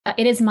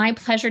It is my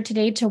pleasure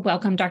today to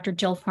welcome Dr.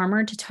 Jill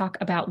Farmer to talk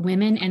about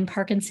women and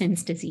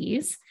Parkinson's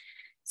disease.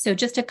 So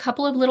just a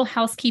couple of little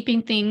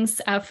housekeeping things.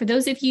 For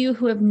those of you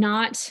who have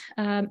not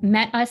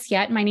met us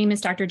yet, my name is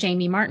Dr.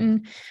 Jaime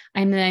Martin.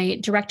 I'm the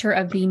director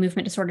of the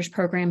Movement Disorders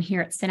Program here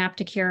at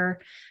Synapticure.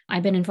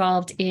 I've been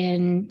involved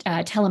in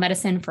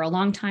telemedicine for a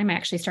long time. I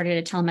actually started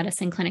a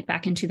telemedicine clinic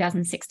back in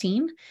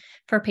 2016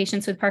 for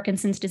patients with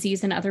Parkinson's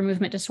disease and other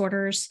movement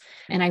disorders.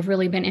 And I've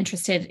really been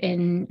interested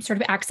in sort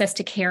of access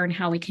to care and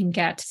how we can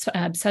get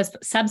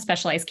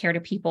subspecialized care to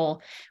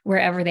people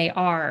wherever they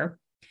are.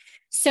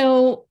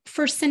 So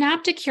for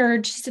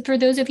Synapticure, just for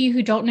those of you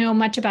who don't know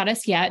much about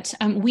us yet,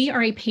 we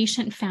are a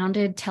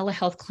patient-founded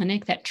telehealth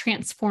clinic that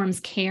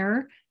transforms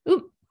care.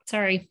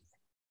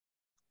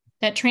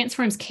 That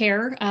transforms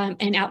care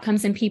and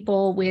outcomes in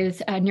people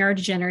with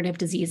neurodegenerative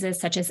diseases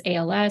such as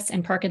ALS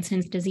and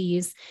Parkinson's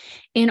disease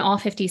in all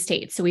 50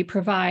 states. So we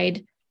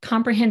provide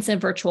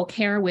comprehensive virtual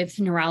care with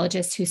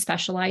neurologists who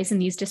specialize in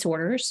these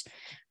disorders.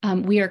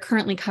 We are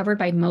currently covered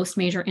by most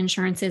major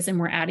insurances, and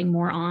we're adding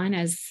more on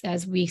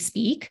as we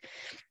speak.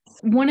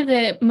 One of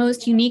the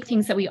most unique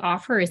things that we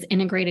offer is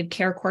integrated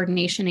care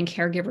coordination and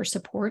caregiver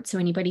support. So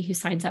anybody who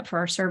signs up for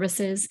our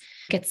services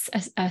gets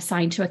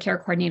assigned to a care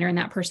coordinator, and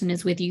that person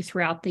is with you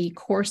throughout the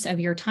course of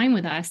your time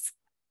with us.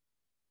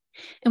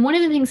 And one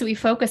of the things that we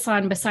focus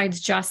on besides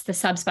just the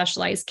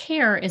subspecialized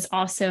care is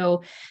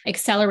also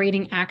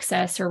accelerating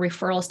access or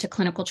referrals to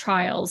clinical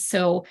trials.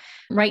 So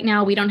right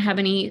now we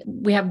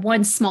have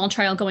one small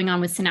trial going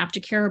on with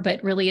Synapticure,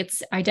 but really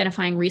it's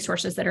identifying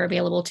resources that are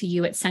available to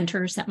you at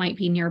centers that might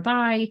be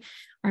nearby,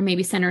 or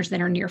maybe centers that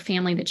are near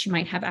family that you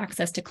might have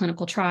access to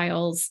clinical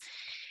trials.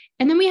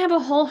 And then we have a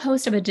whole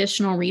host of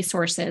additional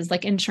resources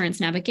like insurance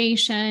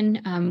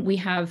navigation. We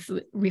have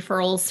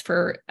referrals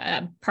for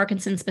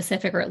Parkinson's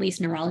specific, or at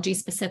least neurology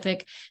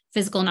specific,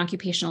 physical and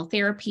occupational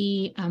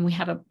therapy. We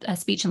have a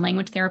speech and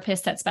language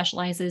therapist that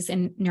specializes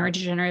in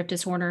neurodegenerative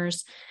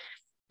disorders.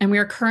 And we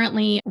are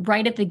currently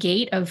right at the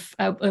gate of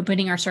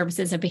opening our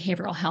services of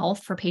behavioral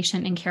health for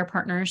patient and care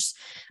partners.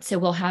 So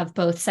we'll have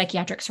both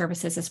psychiatric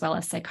services as well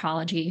as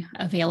psychology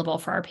available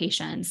for our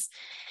patients.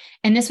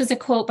 And this was a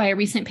quote by a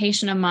recent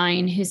patient of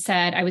mine who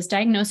said, "I was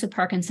diagnosed with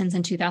Parkinson's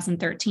in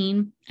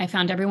 2013. I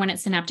found everyone at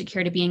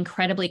Synapticure to be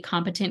incredibly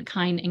competent,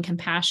 kind, and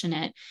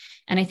compassionate.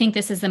 And I think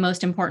this is the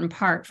most important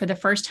part. For the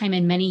first time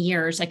in many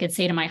years, I could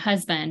say to my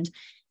husband,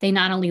 they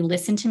not only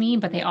listen to me,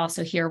 but they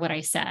also hear what I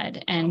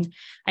said." And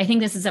I think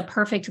this is a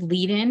perfect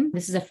lead-in.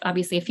 This is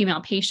obviously a female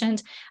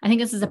patient. I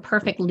think this is a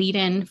perfect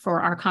lead-in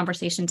for our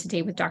conversation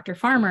today with Dr.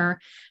 Farmer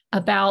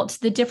about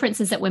the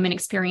differences that women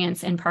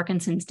experience in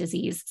Parkinson's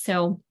disease.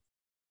 So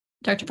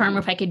Dr. Farmer,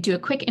 if I could do a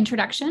quick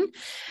introduction.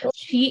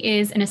 She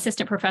is an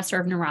assistant professor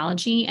of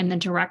neurology and the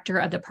director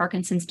of the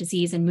Parkinson's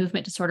disease and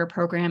movement disorder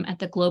program at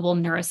the Global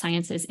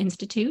Neurosciences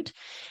Institute.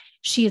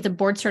 She is a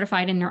board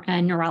certified in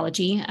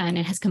neurology and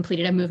has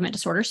completed a movement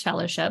disorders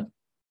fellowship.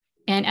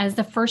 And as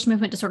the first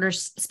movement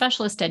disorders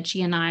specialist at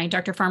GNI,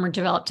 Dr. Farmer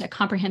developed a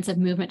comprehensive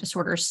movement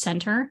disorders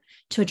center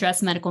to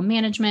address medical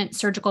management,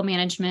 surgical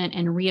management,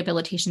 and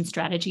rehabilitation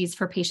strategies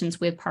for patients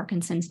with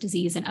Parkinson's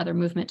disease and other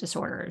movement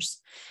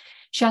disorders.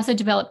 She also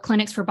developed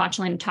clinics for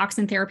botulinum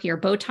toxin therapy, or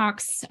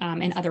Botox,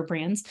 and other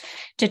brands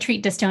to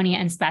treat dystonia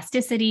and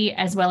spasticity,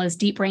 as well as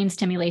deep brain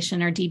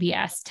stimulation, or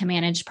DBS, to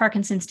manage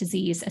Parkinson's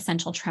disease,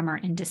 essential tremor,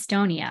 and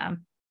dystonia.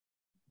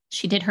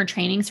 She did her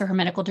training, so her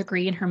medical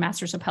degree and her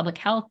master's of public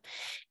health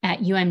at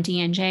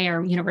UMDNJ,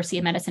 or University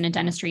of Medicine and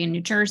Dentistry in New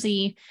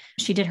Jersey.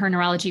 She did her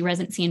neurology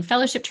residency and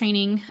fellowship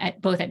training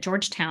both at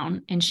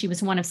Georgetown, and she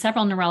was one of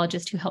several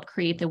neurologists who helped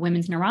create the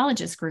Women's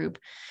Neurologist Group,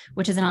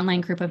 which is an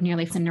online group of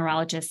nearly 1,000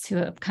 neurologists who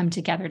have come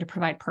together to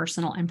provide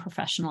personal and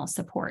professional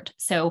support.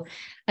 So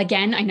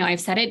again, I know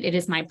I've said it, it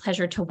is my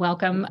pleasure to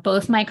welcome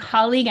both my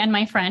colleague and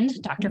my friend,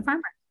 Dr.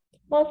 Farmer.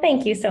 Well,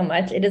 thank you so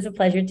much. It is a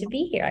pleasure to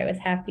be here. I was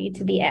happy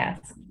to be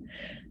asked.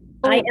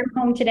 I am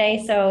home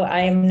today, so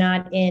I'm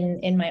not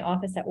in my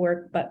office at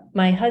work, but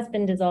my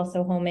husband is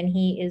also home, and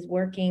he is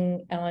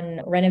working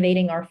on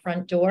renovating our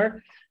front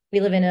door. We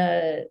live in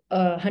a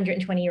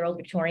 120-year-old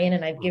Victorian,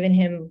 and I've given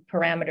him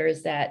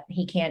parameters that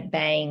he can't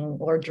bang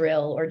or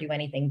drill or do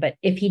anything. But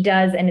if he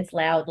does and it's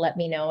loud, let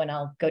me know, and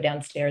I'll go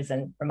downstairs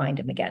and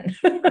remind him again.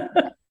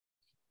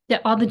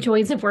 All the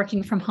joys of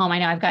working from home. I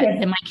know I've got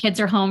my kids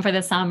are home for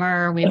the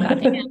summer. We've got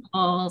the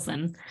animals,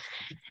 and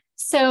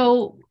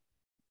so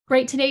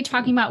great today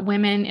talking about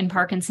women and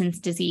Parkinson's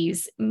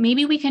disease.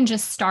 Maybe we can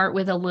just start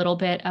with a little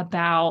bit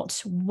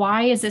about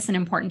why is this an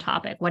important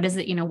topic? What is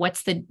it?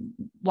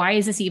 Why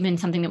is this even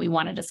something that we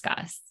want to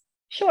discuss?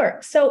 Sure.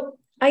 So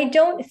I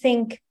don't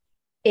think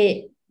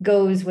it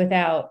goes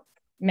without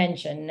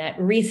mention that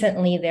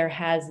recently there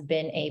has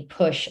been a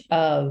push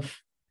of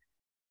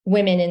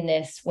women in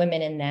this,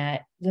 women in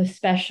that, the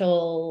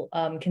special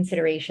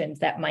considerations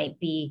that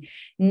might be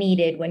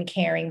needed when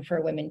caring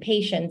for women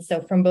patients. So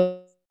from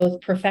both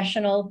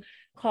professional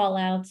call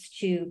outs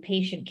to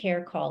patient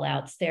care call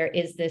outs, there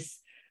is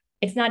this,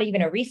 it's not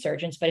even a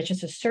resurgence, but it's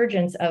just a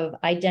surgence of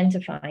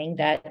identifying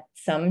that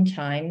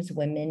sometimes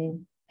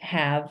women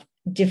have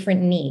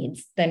different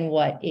needs than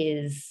what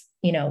is,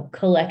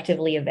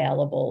 collectively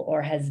available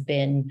or has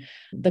been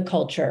the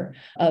culture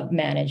of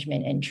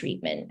management and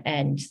treatment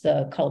and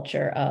the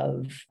culture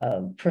of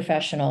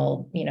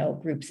professional,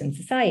 groups and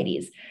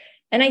societies.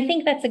 And I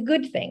think that's a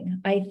good thing.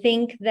 I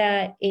think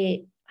that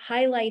it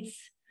highlights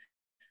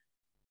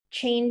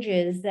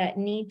changes that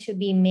need to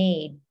be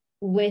made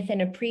with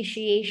an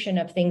appreciation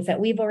of things that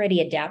we've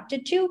already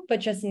adapted to, but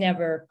just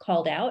never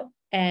called out.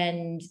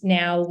 And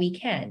now we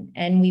can.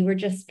 And we were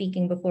just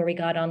speaking before we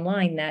got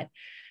online that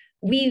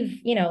we've,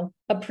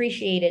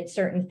 appreciated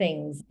certain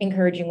things,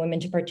 encouraging women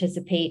to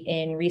participate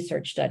in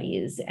research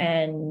studies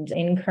and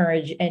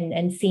encourage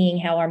and seeing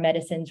how our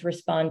medicines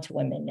respond to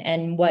women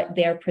and what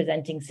their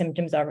presenting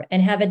symptoms are,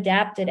 and have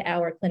adapted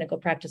our clinical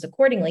practice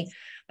accordingly.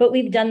 But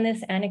we've done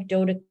this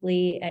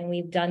anecdotally, and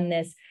we've done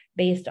this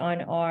based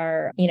on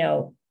our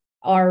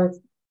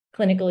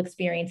clinical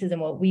experiences and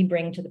what we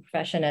bring to the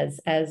profession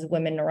as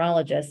women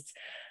neurologists.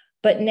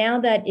 But now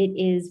that it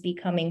is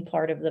becoming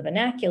part of the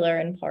vernacular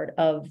and part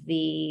of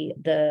the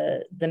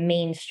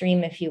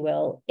mainstream, if you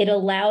will, it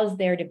allows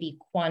there to be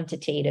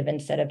quantitative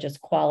instead of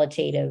just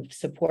qualitative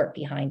support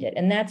behind it.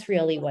 And that's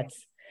really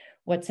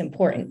what's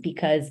important,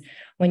 because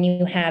when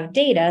you have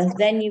data,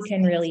 then you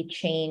can really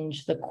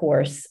change the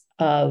course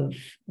of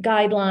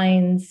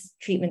guidelines,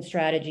 treatment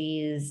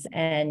strategies,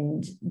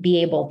 and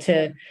be able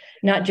to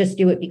not just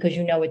do it because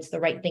it's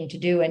the right thing to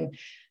do and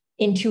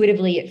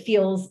intuitively it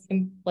feels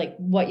like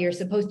what you're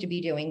supposed to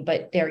be doing,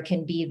 but there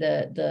can be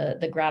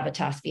the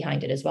gravitas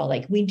behind it as well.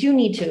 Like, we do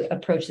need to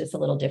approach this a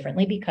little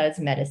differently because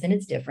medicine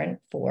is different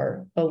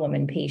for a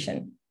woman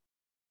patient.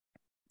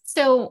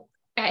 So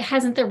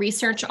hasn't the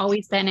research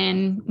always been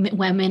in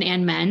women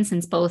and men,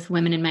 since both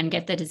women and men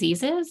get the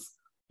diseases?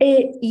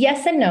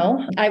 Yes and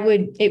no.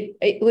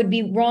 It would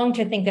be wrong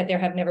to think that there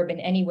have never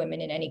been any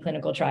women in any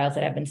clinical trials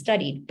that have been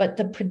studied, but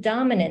the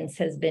predominance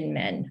has been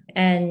men.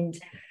 And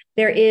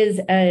there is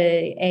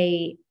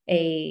a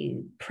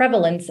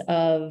prevalence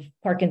of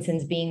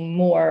Parkinson's being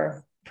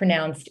more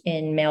pronounced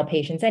in male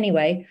patients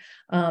anyway.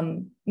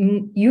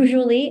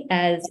 Usually,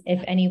 as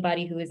if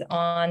anybody who is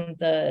on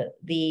the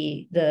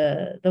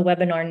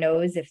webinar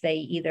knows, if they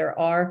either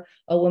are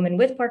a woman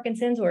with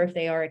Parkinson's or if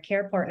they are a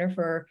care partner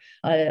for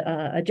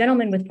a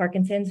gentleman with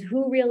Parkinson's,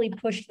 who really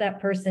pushed that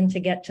person to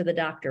get to the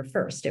doctor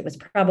first? It was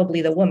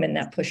probably the woman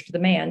that pushed the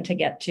man to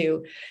get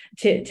to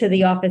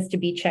the office to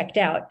be checked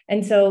out.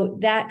 And so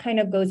that kind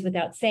of goes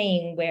without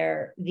saying,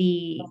 where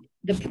the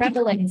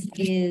prevalence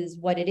is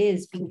what it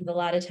is, because a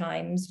lot of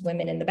times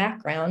women in the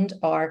background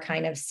are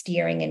kind of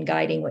steering and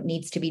guiding what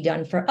needs to be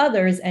done for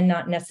others and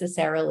not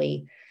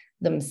necessarily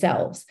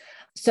themselves.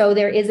 So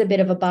there is a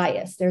bit of a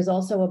bias. There's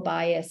also a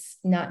bias,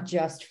 not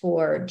just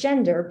for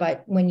gender,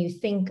 but when you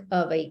think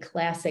of a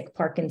classic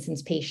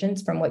Parkinson's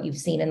patient, from what you've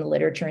seen in the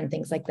literature and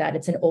things like that,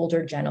 it's an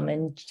older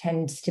gentleman,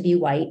 tends to be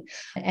white,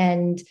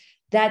 and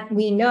that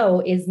we know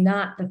is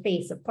not the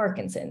face of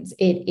Parkinson's.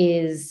 It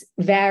is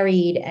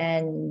varied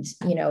and,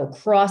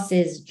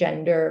 crosses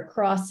gender,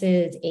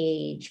 crosses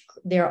age.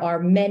 There are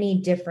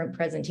many different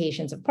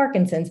presentations of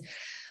Parkinson's,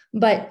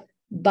 but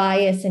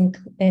bias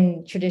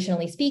and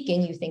traditionally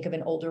speaking, you think of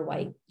an older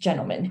white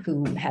gentleman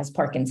who has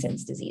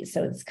Parkinson's disease.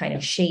 So it's kind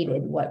of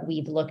shaded what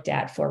we've looked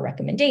at for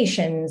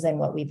recommendations and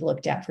what we've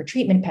looked at for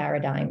treatment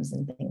paradigms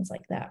and things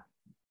like that.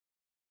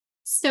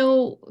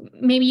 So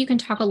maybe you can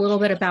talk a little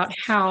bit about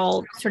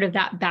how sort of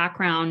that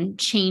background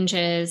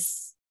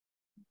changes,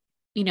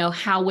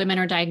 how women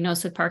are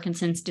diagnosed with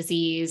Parkinson's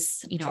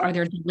disease. Are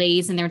there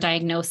delays in their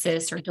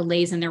diagnosis or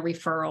delays in their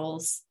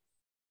referrals?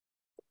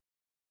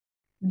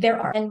 There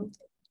are, and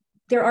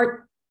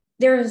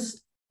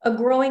there's a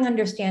growing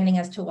understanding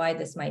as to why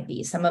this might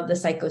be. Some of the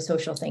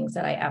psychosocial things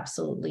that I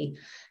absolutely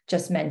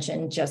just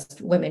mentioned,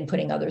 just women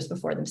putting others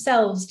before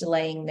themselves,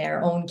 delaying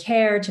their own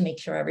care to make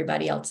sure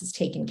everybody else is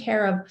taken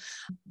care of.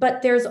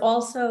 But there's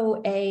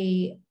also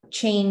a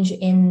change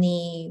in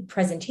the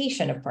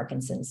presentation of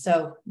Parkinson's.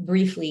 So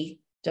briefly,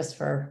 just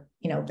for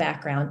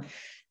background,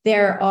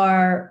 there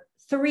are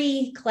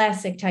three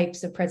classic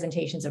types of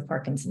presentations of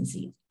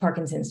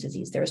Parkinson's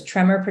disease. There's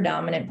tremor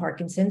predominant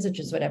Parkinson's,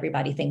 which is what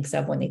everybody thinks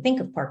of when they think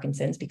of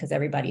Parkinson's, because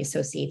everybody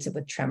associates it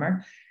with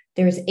tremor.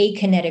 There's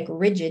akinetic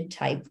rigid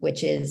type,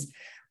 which is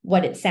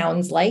what it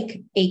sounds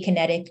like: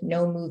 akinetic,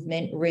 no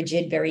movement,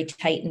 rigid, very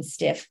tight and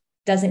stiff,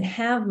 doesn't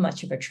have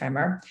much of a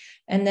tremor.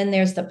 And then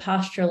there's the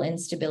postural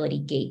instability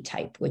gait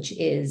type, which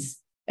is,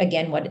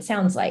 again, what it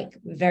sounds like: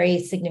 very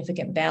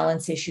significant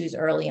balance issues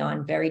early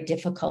on, very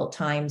difficult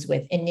times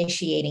with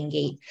initiating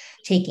gait,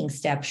 taking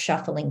steps,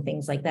 shuffling,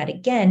 things like that.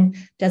 Again,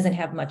 doesn't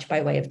have much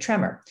by way of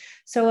tremor.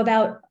 So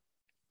about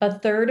a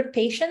third of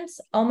patients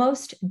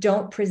almost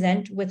don't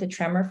present with a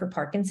tremor for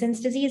Parkinson's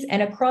disease.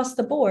 And across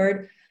the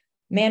board,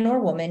 man or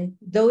woman,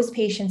 those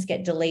patients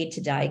get delayed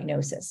to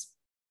diagnosis.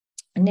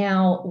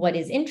 Now, what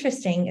is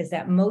interesting is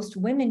that most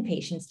women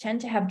patients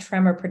tend to have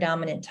tremor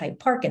predominant type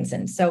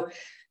Parkinson's. So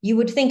you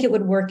would think it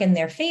would work in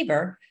their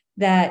favor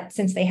that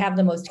since they have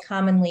the most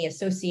commonly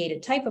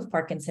associated type of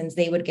Parkinson's,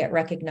 they would get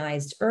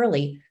recognized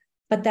early,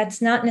 but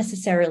that's not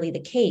necessarily the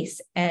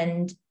case.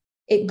 And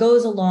it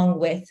goes along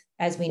with,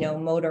 as we know,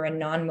 motor and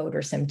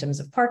non-motor symptoms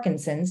of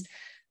Parkinson's.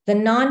 The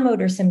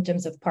non-motor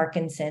symptoms of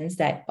Parkinson's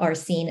that are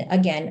seen,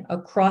 again,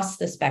 across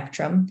the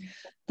spectrum,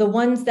 the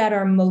ones that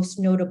are most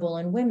notable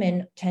in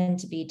women tend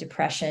to be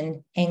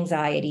depression,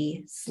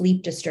 anxiety,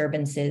 sleep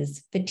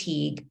disturbances,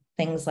 fatigue,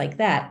 things like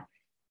that.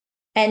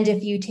 And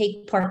if you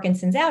take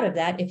Parkinson's out of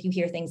that, if you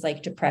hear things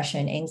like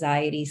depression,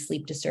 anxiety,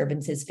 sleep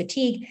disturbances,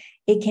 fatigue,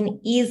 it can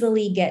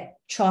easily get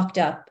chalked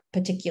up,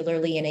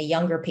 particularly in a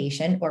younger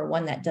patient or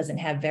one that doesn't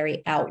have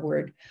very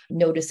outward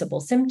noticeable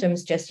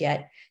symptoms just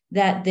yet,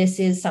 that this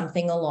is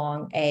something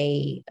along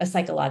a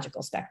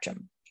psychological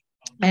spectrum.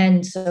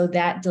 And so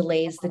that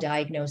delays the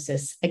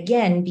diagnosis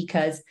again,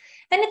 because,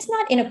 and it's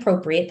not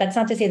inappropriate. That's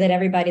not to say that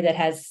everybody that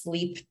has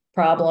sleep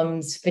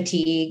problems,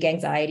 fatigue,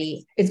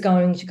 anxiety is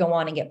going to go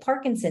on and get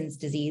Parkinson's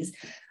disease.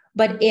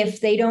 But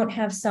if they don't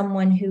have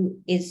someone who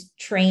is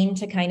trained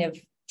to kind of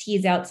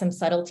tease out some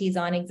subtleties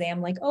on exam,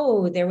 like,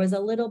 oh, there was a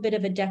little bit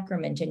of a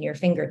decrement in your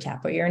finger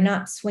tap, or you're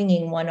not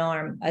swinging one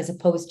arm as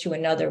opposed to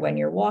another when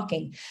you're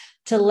walking,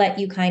 to let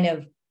you kind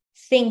of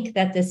think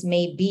that this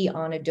may be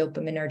on a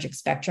dopaminergic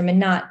spectrum and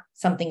not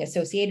something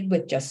associated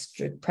with just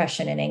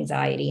depression and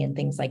anxiety and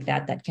things like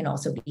that, that can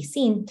also be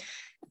seen.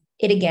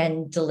 It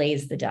again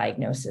delays the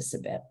diagnosis a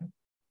bit.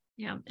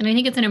 Yeah. And I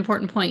think it's an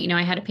important point. You know,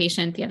 I had a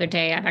patient the other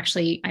day,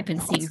 I've been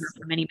seeing her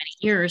for many, many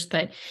years,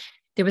 but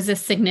there was a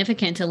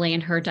significant delay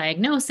in her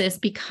diagnosis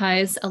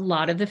because a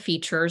lot of the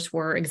features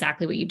were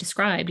exactly what you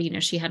described. You know,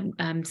 she had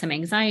some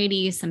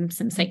anxiety, some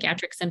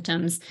psychiatric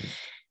symptoms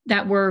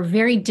that were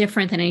very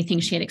different than anything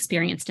she had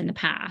experienced in the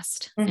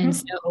past. Mm-hmm. And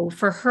so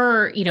for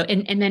her, you know,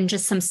 and then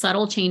just some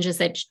subtle changes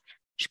that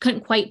she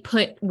couldn't quite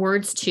put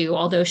words to,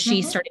 although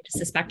she started to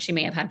suspect she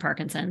may have had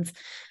Parkinson's,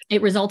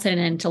 it resulted in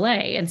a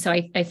delay. And so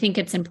I think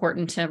it's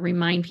important to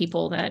remind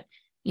people that,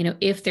 you know,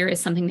 if there is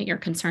something that you're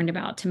concerned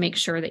about, to make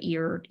sure that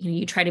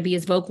you try to be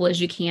as vocal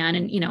as you can.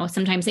 And, you know,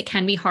 sometimes it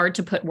can be hard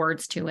to put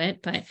words to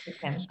it, but,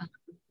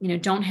 you know,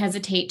 don't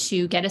hesitate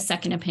to get a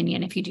second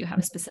opinion if you do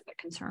have specific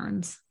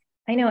concerns.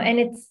 I know. And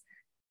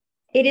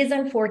it is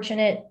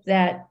unfortunate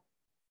that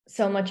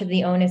so much of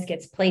the onus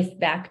gets placed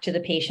back to the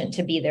patient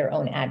to be their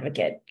own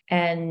advocate.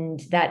 And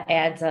that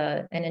adds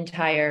an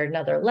entire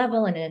another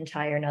level and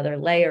another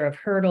layer of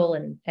hurdle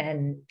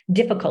and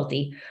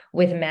difficulty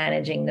with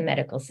managing the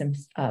medical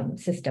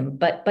system.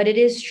 But it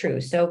is true.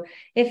 So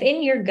if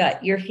in your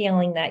gut, you're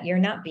feeling that you're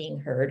not being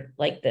heard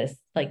like this,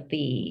 like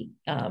the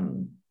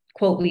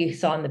quote we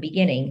saw in the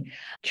beginning,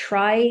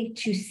 try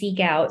to seek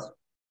out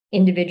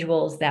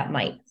individuals that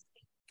might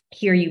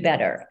hear you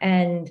better.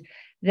 And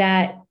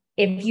that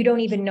if you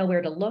don't even know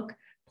where to look,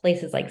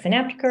 places like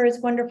Synaptica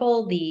is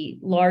wonderful. The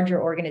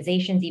larger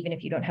organizations, even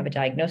if you don't have a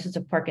diagnosis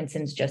of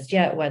Parkinson's just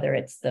yet, whether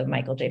it's the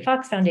Michael J.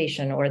 Fox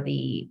Foundation or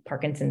the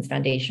Parkinson's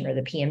Foundation or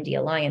the PMD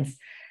Alliance,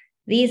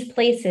 these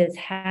places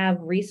have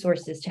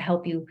resources to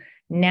help you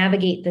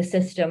navigate the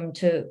system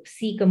to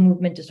seek a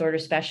movement disorder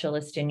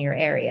specialist in your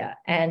area.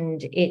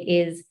 And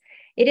it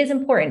is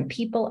important.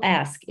 People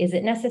ask, is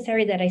it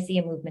necessary that I see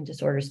a movement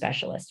disorder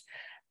specialist?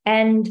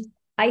 And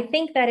I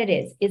think that it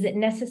is. Is it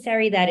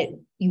necessary that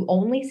you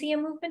only see a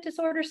movement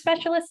disorder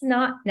specialist?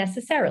 Not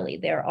necessarily.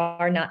 There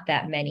are not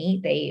that many.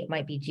 They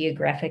might be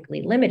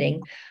geographically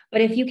limiting.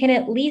 But if you can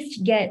at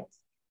least get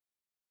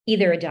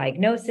either a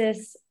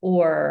diagnosis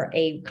or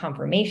a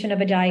confirmation of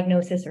a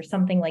diagnosis or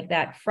something like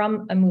that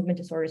from a movement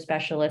disorder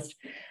specialist,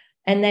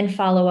 and then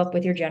follow up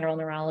with your general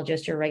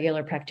neurologist, your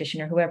regular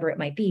practitioner, whoever it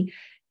might be,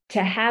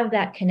 to have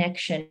that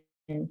connection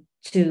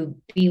to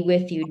be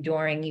with you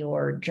during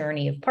your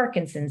journey of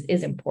Parkinson's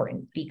is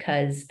important,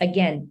 because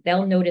again,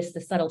 they'll notice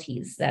the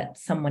subtleties that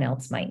someone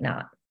else might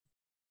not.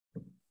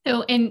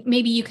 So, and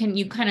maybe you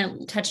kind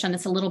of touched on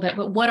this a little bit,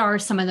 but what are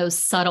some of those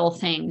subtle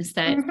things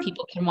that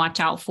people can watch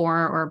out for,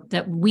 or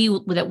that we,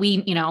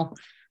 you know,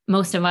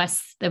 most of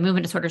us, the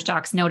movement disorders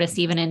docs, notice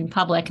even in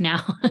public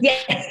now?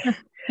 Yes.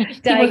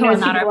 People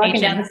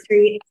walking down the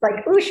street, it's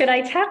like, ooh, should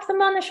I tap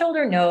them on the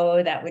shoulder?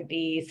 No, that would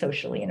be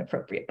socially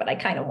inappropriate, but I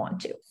kind of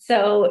want to.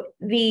 So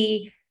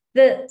the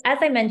as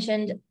I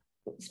mentioned,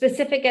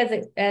 specific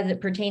as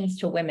it pertains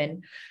to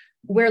women,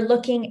 we're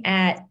looking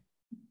at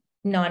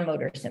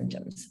non-motor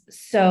symptoms.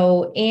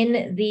 So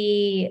in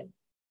the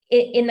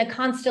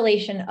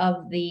constellation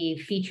of the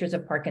features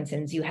of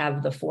Parkinson's, you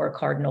have the 4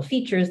 cardinal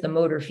features, the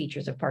motor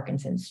features of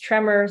Parkinson's: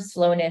 tremor,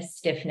 slowness,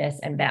 stiffness,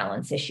 and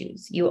balance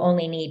issues. You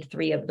only need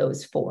 3 of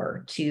those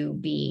 4 to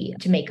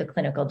make a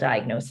clinical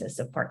diagnosis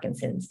of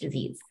Parkinson's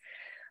disease.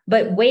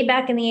 But way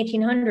back in the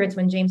 1800s,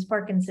 when James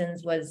Parkinson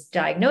was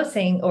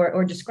diagnosing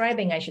or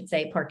describing, I should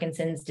say,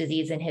 Parkinson's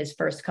disease in his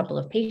first couple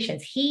of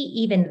patients, he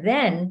even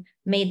then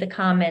made the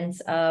comments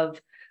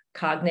of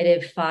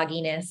cognitive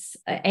fogginess,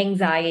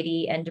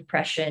 anxiety and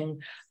depression,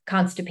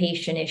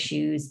 constipation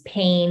issues,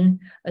 pain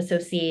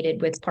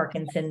associated with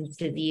Parkinson's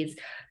disease.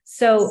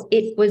 So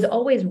it was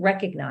always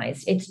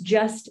recognized. It's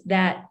just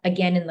that,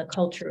 again, in the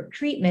culture of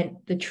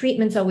treatment, the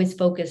treatment's always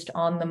focused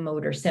on the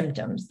motor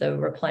symptoms, the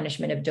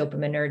replenishment of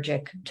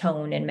dopaminergic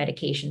tone and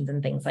medications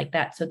and things like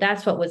that. So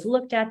that's what was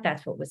looked at.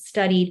 That's what was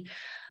studied.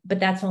 but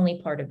that's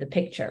only part of the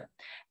picture.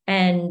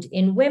 And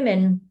in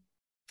women,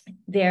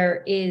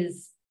 there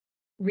is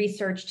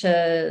research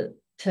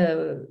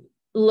to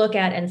look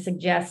at and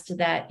suggest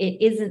that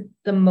it isn't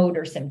the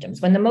motor symptoms.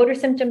 When the motor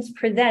symptoms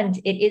present,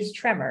 it is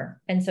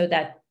tremor. And so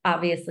that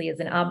obviously is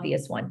an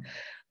obvious one.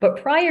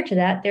 But prior to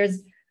that,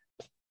 there's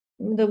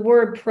the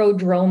word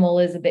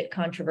prodromal is a bit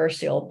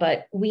controversial,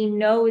 but we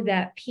know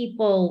that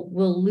people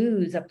will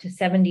lose up to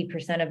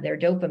 70% of their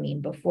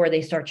dopamine before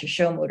they start to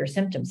show motor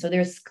symptoms. So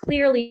there's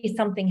clearly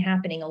something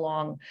happening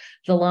along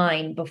the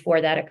line before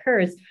that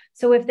occurs.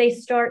 So if they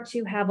start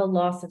to have a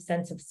loss of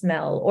sense of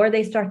smell, or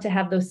they start to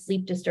have those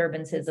sleep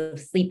disturbances of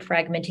sleep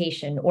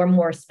fragmentation, or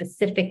more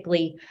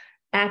specifically,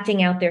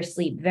 acting out their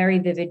sleep, very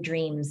vivid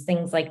dreams,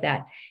 things like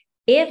that.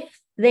 If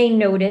they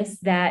notice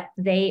that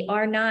they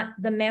are not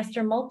the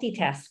master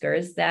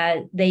multitaskers that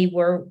they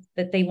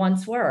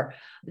once were,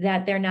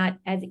 that they're not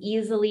as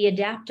easily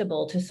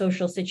adaptable to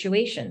social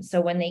situations.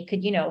 So when they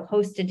could,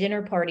 host a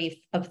dinner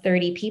party of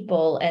 30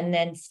 people and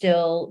then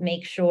still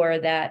make sure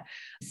that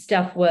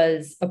stuff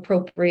was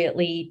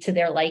appropriately to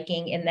their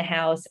liking in the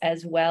house,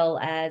 as well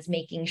as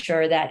making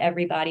sure that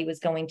everybody was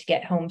going to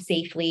get home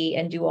safely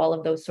and do all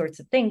of those sorts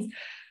of things.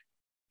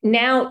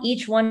 Now,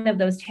 each one of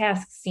those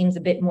tasks seems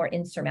a bit more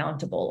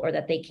insurmountable, or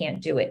that they can't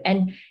do it.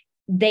 And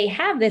they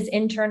have this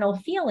internal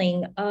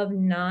feeling of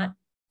not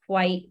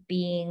quite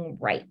being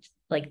right.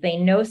 Like they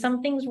know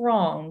something's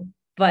wrong,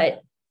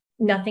 but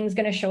nothing's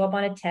going to show up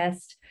on a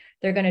test.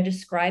 They're going to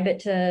describe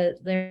it to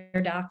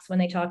their docs when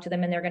they talk to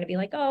them, and they're going to be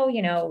like,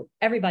 oh,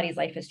 everybody's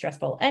life is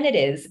stressful. And it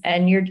is.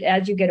 And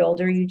as you get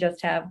older, you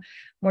just have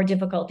more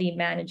difficulty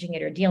managing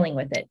it or dealing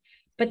with it.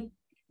 But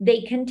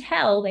they can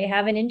tell, they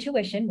have an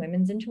intuition,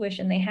 women's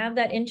intuition, they have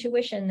that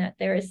intuition that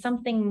there is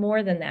something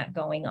more than that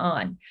going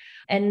on.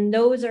 And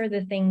those are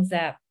the things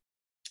that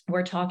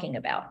we're talking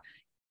about.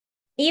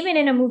 Even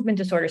in a movement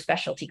disorder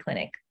specialty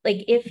clinic,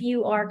 like if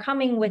you are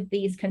coming with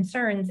these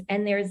concerns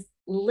and there's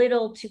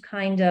little to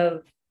kind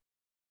of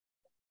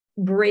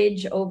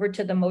bridge over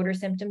to the motor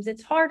symptoms,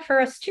 it's hard for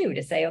us too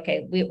to say,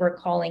 okay, we're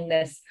calling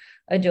this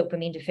a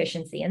dopamine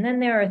deficiency. And then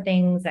there are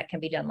things that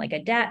can be done like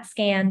a DAT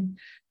scan,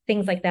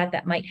 things like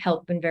that might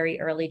help in very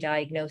early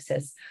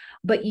diagnosis.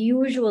 But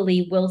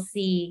usually we'll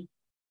hear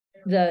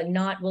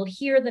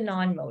the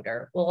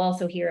non-motor. We'll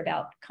also hear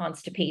about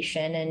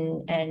constipation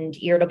and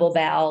irritable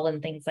bowel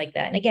and things like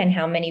that. And again,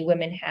 how many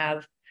women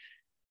have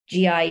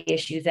GI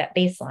issues at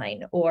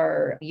baseline,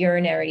 or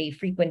urinary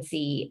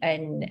frequency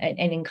and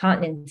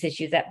incontinence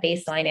issues at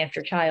baseline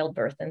after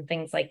childbirth and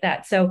things like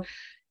that. So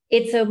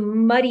it's a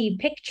muddy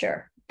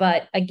picture.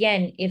 But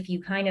again, if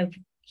you kind of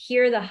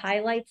hear the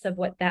highlights of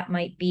what that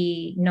might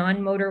be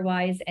non-motor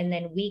wise, and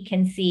then we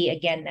can see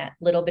again that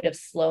little bit of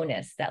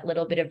slowness, that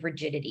little bit of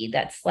rigidity,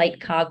 that slight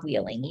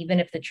cogwheeling, even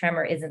if the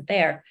tremor isn't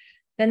there,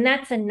 then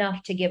that's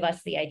enough to give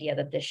us the idea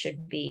that this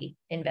should be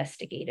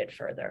investigated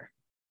further.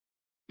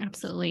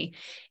 Absolutely.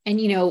 And,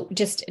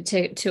 just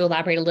to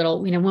elaborate a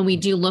little, when we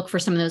do look for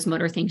some of those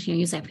motor things,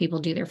 usually people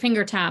do their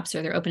finger taps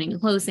or their opening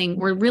and closing,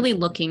 we're really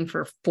looking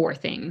for four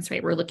things,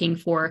 right? We're looking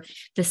for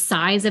the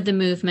size of the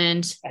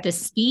movement, the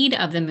speed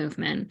of the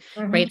movement,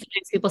 right?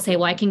 Sometimes people say,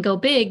 well, I can go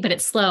big, but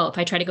it's slow. If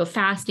I try to go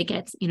fast, it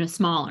gets,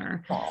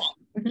 smaller.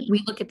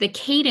 We look at the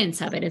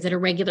cadence of it. Is it a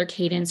regular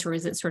cadence, or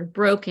is it sort of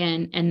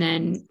broken? And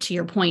then to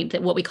your point,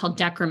 that what we call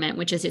decrement,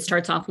 which is it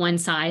starts off one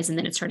size and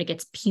then it sort of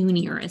gets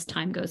punier as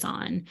time goes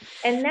on.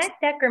 And that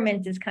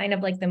decrement is kind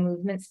of like the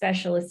movement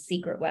specialist's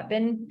secret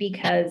weapon,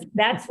 because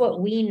that's what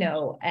we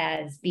know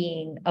as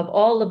being, of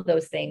all of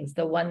those things,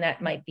 the one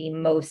that might be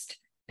most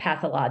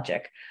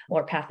pathologic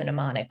or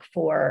pathognomonic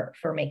for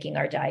making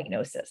our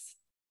diagnosis.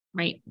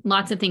 Right.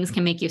 Lots of things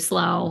can make you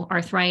slow.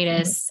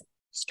 Arthritis,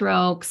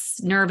 strokes,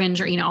 nerve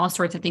injury, all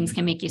sorts of things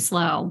can make you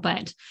slow.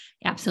 But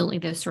absolutely,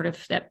 those sort of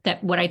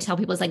that what I tell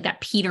people is like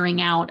that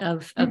petering out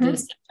of those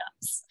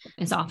symptoms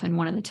is often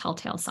one of the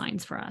telltale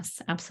signs for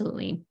us.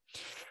 Absolutely.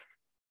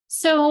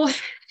 So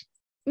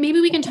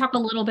maybe we can talk a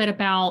little bit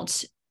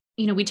about,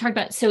 we talked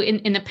about, so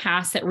in the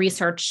past that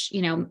research,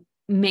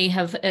 may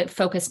have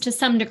focused to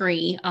some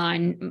degree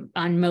on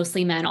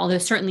mostly men, although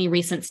certainly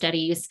recent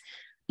studies,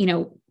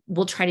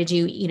 we'll try to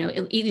do,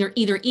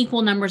 either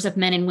equal numbers of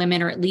men and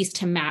women, or at least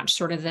to match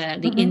sort of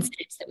the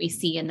incidence that we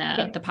see in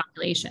the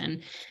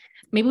population.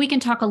 Maybe we can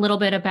talk a little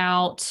bit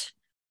about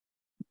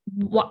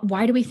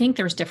why do we think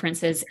there's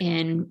differences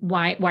in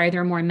why are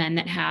there more men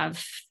that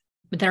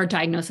are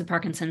diagnosed with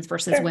Parkinson's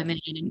versus women?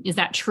 And is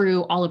that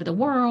true all over the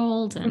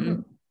world?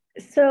 And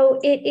so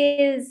it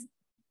is,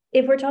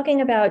 if we're talking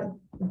about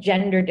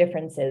gender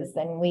differences,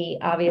 then we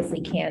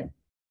obviously can't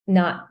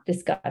not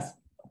discuss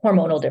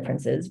hormonal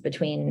differences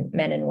between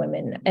men and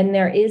women. And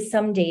there is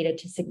some data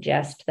to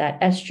suggest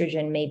that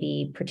estrogen may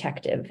be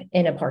protective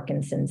in a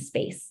Parkinson's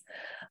space.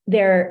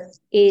 There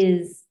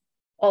is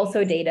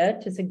also data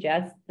to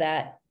suggest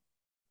that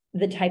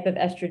the type of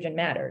estrogen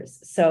matters.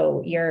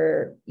 So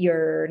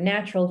your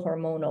natural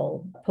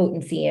hormonal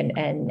potency and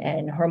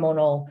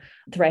hormonal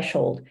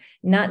threshold,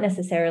 not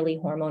necessarily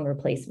hormone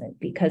replacement,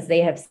 because they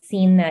have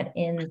seen that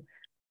in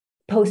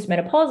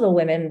postmenopausal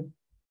women,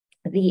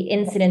 the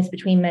incidence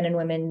between men and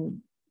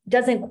women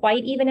doesn't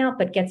quite even out,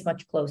 but gets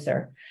much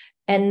closer.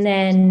 And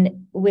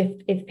then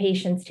if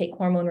patients take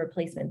hormone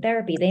replacement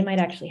therapy, they might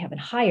actually have a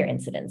higher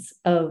incidence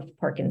of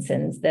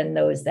Parkinson's than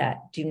those that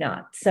do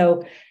not.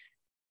 So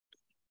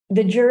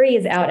the jury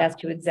is out as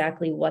to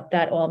exactly what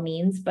that all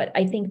means, but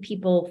I think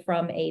people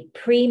from a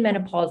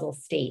premenopausal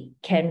state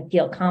can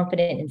feel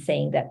confident in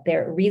saying that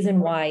the reason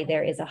why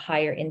there is a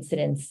higher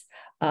incidence,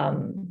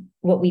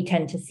 what we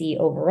tend to see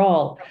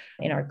overall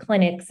in our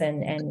clinics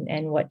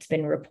and what's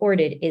been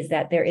reported is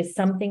that there is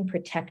something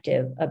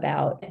protective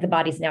about the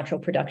body's natural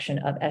production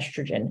of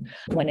estrogen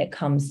when it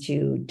comes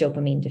to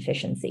dopamine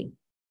deficiency.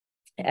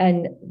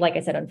 And like I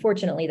said,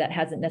 unfortunately, that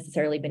hasn't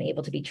necessarily been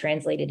able to be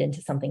translated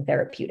into something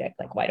therapeutic.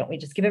 Like, why don't we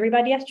just give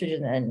everybody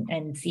estrogen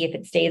and see if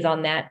it stays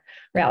on that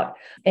route?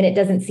 And it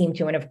doesn't seem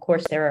to. And of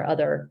course, there are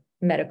other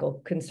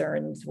medical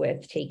concerns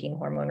with taking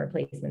hormone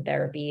replacement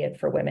therapy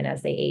for women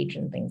as they age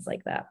and things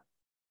like that.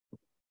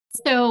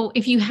 So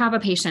if you have a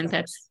patient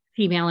that's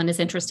female and is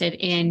interested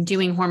in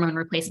doing hormone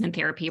replacement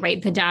therapy,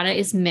 right? The data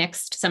is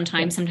mixed.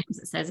 Sometimes it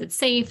says it's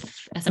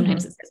safe.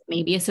 Sometimes it says it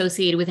may be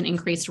associated with an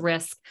increased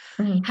risk.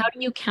 How do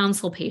you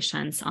counsel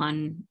patients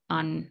on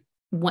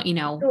what,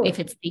 if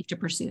it's safe to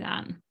pursue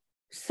that?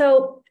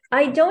 So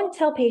I don't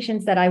tell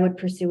patients that I would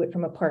pursue it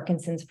from a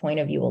Parkinson's point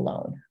of view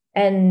alone.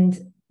 And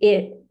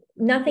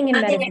nothing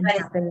in medicine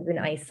happens in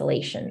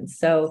isolation.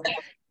 So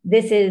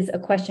this is a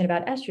question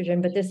about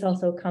estrogen, but this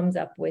also comes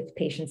up with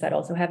patients that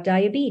also have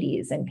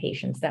diabetes and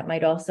patients that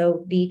might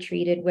also be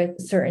treated with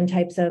certain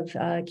types of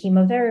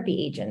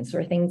chemotherapy agents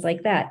or things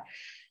like that.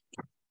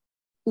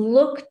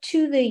 Look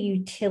to the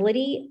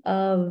utility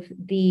of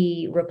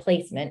the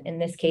replacement, in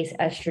this case,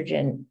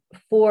 estrogen,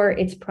 for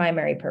its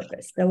primary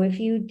purpose. So if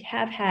you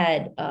have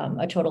had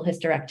a total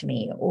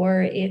hysterectomy,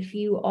 or if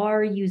you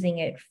are using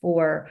it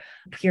for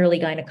purely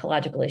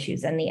gynecological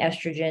issues and the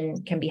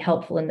estrogen can be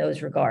helpful in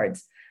those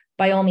regards,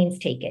 by all means,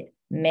 take it.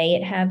 May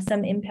it have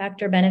some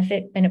impact or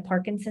benefit in a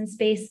Parkinson's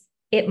space?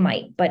 It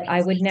might, but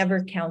I would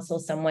never counsel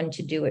someone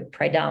to do it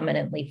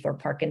predominantly for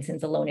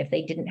Parkinson's alone if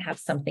they didn't have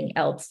something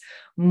else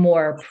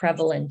more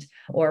prevalent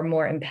or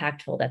more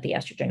impactful that the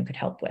estrogen could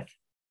help with.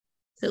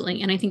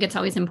 Absolutely. And I think it's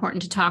always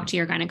important to talk to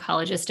your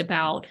gynecologist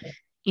about,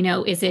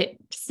 is it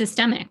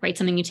systemic, right?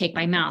 Something you take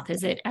by mouth?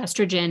 Is it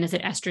estrogen? Is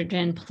it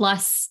estrogen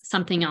plus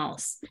something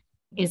else?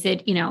 Is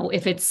it,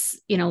 if it's,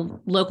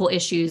 local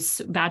issues,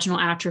 vaginal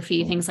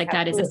atrophy, things like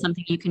that, is it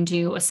something you can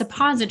do a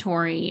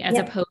suppository as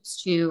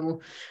opposed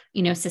to,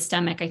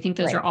 systemic? I think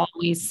those are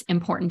always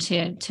important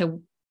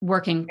to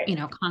working,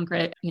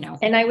 concrete,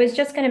 And I was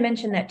just going to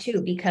mention that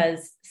too,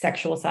 because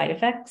sexual side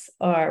effects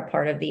are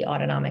part of the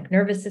autonomic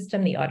nervous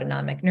system. The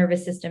autonomic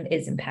nervous system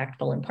is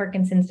impactful in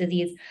Parkinson's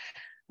disease.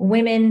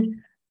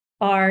 Women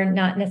are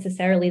not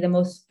necessarily the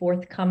most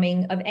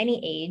forthcoming of any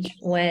age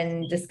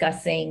when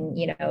discussing,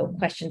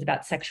 questions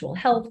about sexual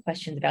health,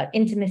 questions about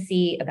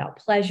intimacy, about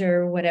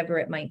pleasure, whatever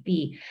it might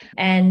be.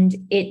 And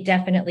it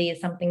definitely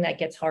is something that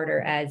gets harder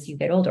as you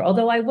get older.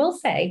 Although I will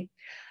say,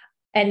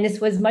 and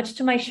this was much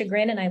to my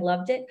chagrin and I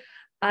loved it,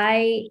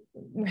 I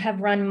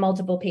have run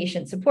multiple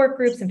patient support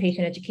groups and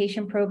patient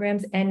education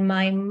programs, and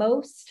my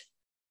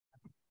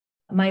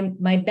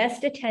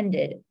best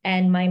attended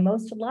and my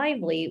most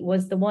lively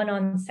was the one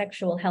on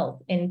sexual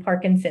health in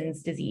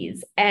Parkinson's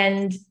disease.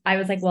 And I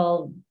was like,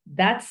 well,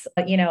 that's,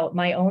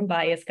 my own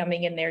bias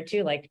coming in there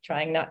too, like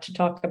trying not to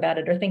talk about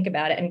it or think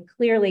about it. And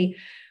clearly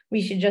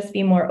we should just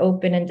be more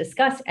open and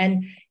discuss.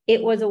 And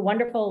it was a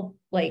wonderful,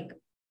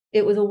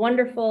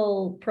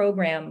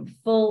 program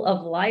full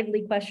of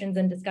lively questions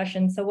and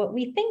discussions. So what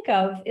we think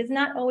of is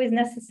not always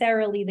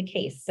necessarily the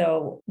case.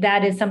 So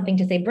that is something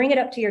to say, bring it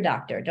up to your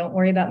doctor. Don't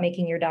worry about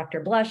making your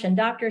doctor blush, and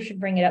doctors should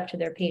bring it up to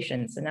their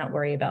patients and not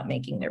worry about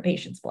making their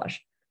patients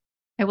blush.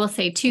 I will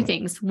say two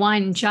things.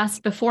 One,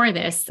 just before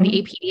this, the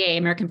APDA,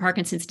 American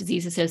Parkinson's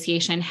Disease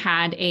Association,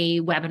 had a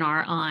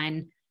webinar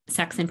on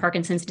sex and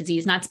Parkinson's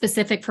disease, not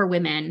specific for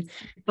women,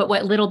 but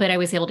what little bit I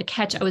was able to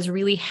catch, I was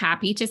really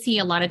happy to see.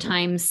 A lot of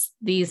times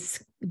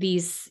these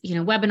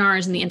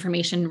webinars and the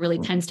information really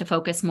tends to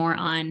focus more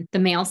on the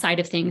male side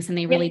of things. And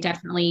they really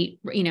definitely,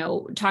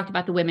 talked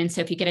about the women.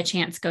 So if you get a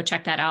chance, go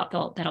check that out.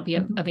 That'll be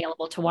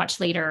available to watch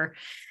later.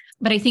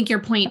 But I think your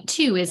point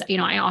too is,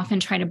 I often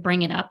try to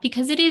bring it up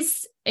because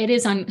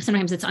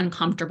sometimes it's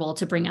uncomfortable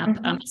to bring up,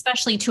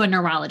 especially to a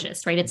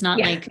neurologist, right? It's not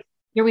like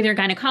you're with your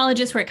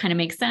gynecologist where it kind of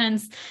makes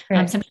sense.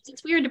 Sometimes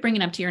it's weird to bring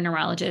it up to your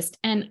neurologist.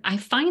 And I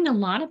find a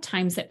lot of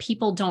times that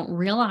people don't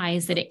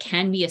realize that it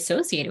can be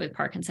associated with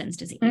Parkinson's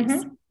disease.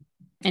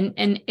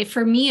 And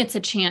for me, it's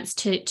a chance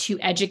to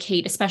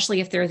educate,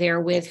 especially if they're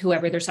there with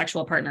whoever their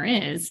sexual partner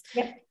is.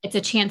 It's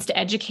a chance to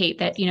educate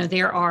that,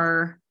 there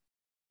are,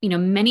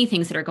 many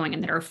things that are going on.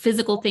 There are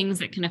physical things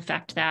that can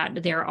affect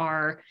that. There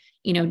are,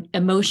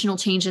 emotional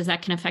changes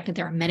that can affect it.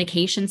 There are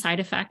medication side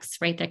effects,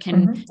 right? That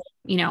can,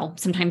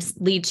 sometimes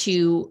lead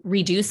to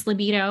reduced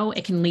libido.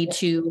 It can lead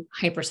to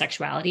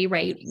hypersexuality,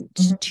 right?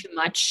 Too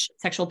much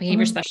sexual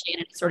behavior, especially in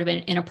a sort of an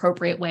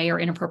inappropriate way or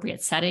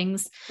inappropriate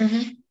settings.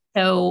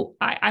 So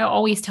I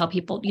always tell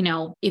people,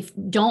 if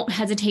don't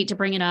hesitate to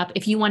bring it up.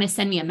 If you want to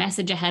send me a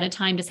message ahead of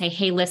time to say,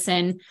 hey,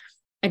 listen,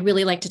 I'd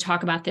really like to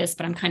talk about this,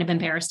 but I'm kind of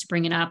embarrassed to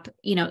bring it up.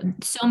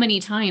 So many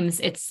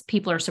times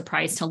people are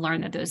surprised to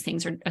learn that those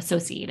things are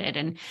associated.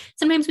 And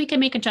sometimes we can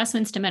make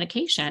adjustments to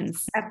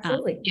medications.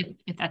 Absolutely.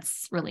 If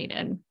that's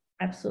related.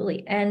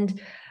 Absolutely. And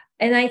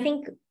I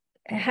think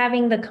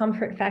having the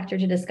comfort factor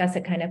to discuss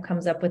it kind of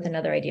comes up with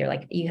another idea.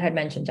 Like you had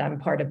mentioned, I'm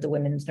part of the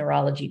women's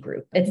neurology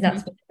group. It's not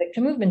specific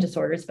to movement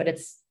disorders, but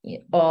it's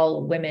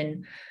all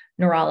women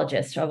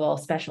neurologists of all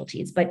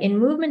specialties. But in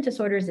movement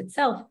disorders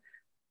itself,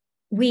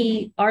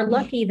 we are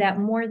lucky that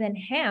more than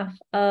half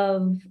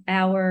of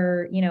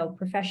our,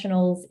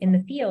 professionals in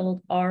the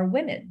field are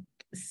women.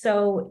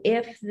 So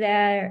if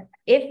that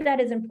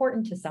is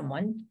important to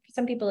someone, for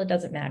some people it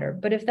doesn't matter,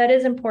 but if that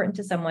is important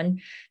to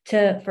someone,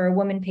 for a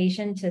woman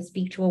patient to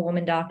speak to a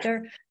woman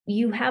doctor,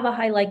 you have a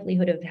high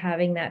likelihood of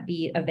having that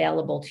be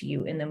available to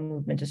you in the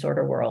movement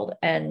disorder world.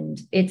 And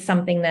it's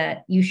something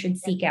that you should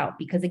seek out,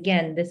 because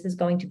again, this is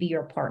going to be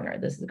your partner.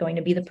 This is going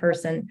to be the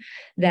person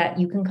that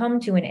you can come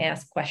to and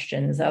ask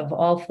questions of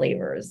all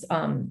flavors.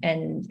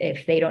 And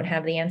if they don't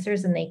have the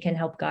answers, then they can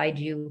help guide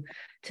you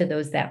to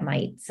those that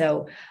might.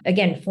 So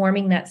again,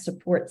 forming that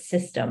support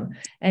system.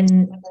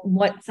 And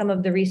what some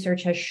of the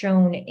research has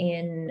shown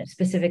in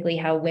specifically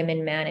how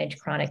women manage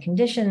chronic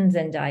conditions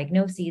and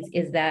diagnoses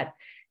is that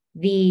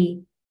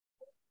the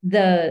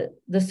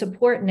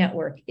support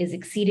network is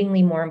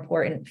exceedingly more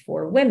important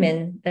for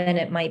women than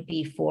it might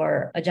be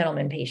for a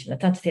gentleman patient.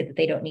 That's not to say that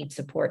they don't need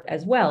support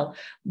as well,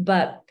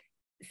 but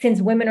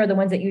since women are the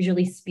ones that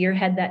usually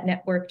spearhead that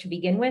network to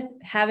begin with,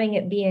 having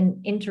it be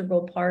an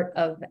integral part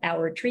of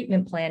our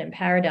treatment plan and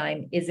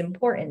paradigm is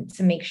important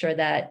to make sure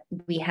that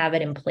we have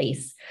it in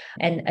place.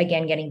 And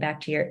again, getting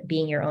back to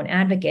being your own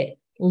advocate,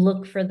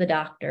 look for the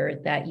doctor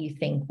that you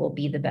think will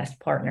be the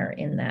best partner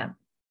in that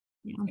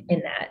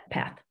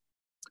path.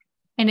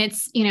 And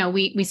it's,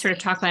 we sort of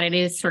talk about it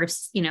is sort of,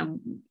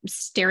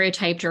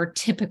 stereotyped or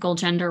typical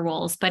gender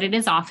roles, but it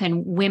is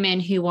often women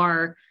who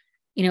are,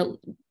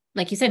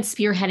 like you said,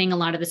 spearheading a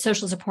lot of the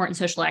social support and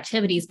social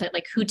activities, but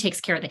like who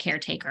takes care of the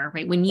caretaker,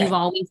 right? When you've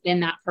always been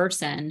that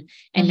person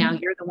and now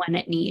you're the one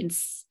that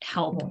needs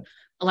help.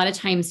 A lot of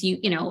times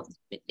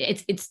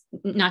it's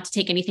not to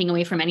take anything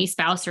away from any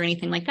spouse or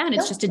anything like that.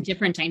 It's just a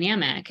different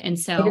dynamic. And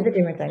so it is a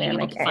different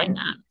dynamic. Find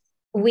that.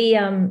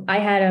 I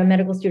had a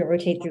medical student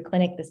rotate through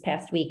clinic this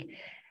past week,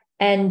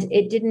 and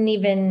it didn't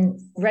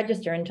even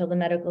register until the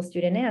medical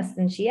student asked.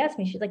 And she asked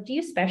me, she's like, do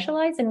you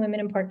specialize in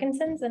women and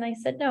Parkinson's? And I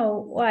said,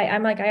 no, why?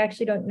 I'm like, I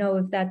actually don't know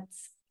if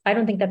I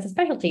don't think that's a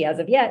specialty as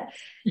of yet.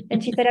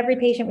 And she said, every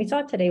patient we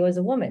saw today was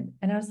a woman.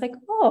 And I was like,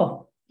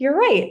 oh, you're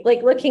right.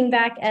 Like looking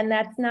back, and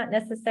that's not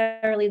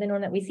necessarily the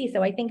norm that we see.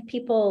 So I think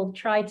people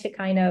try to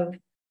kind of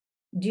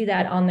do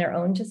that on their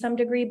own to some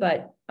degree,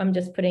 but I'm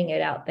just putting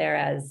it out there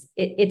as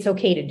it's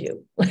okay to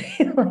do.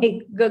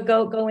 Like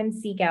go and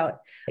seek out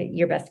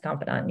your best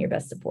confidant and your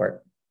best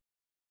support.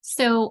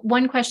 So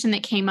one question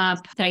that came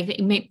up that I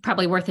think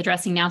probably worth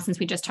addressing now, since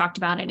we just talked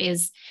about it,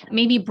 is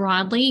maybe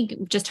broadly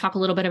just talk a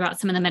little bit about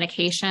some of the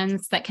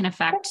medications that can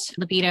affect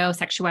libido,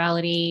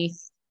 sexuality,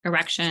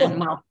 erection. Sure.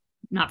 Well,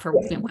 not for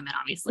women,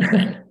 obviously.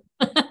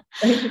 But.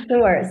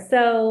 Sure.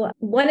 So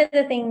one of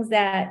the things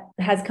that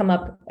has come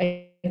up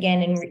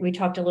again, and we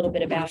talked a little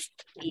bit about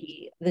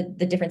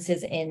the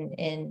differences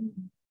in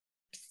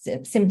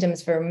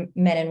symptoms for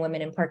men and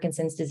women in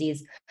Parkinson's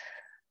disease.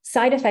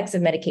 Side effects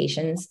of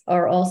medications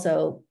are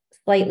also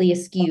slightly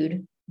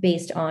skewed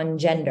based on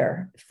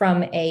gender.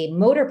 From a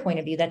motor point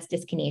of view, that's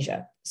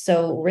dyskinesia.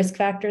 So risk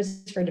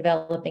factors for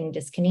developing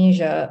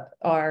dyskinesia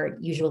are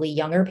usually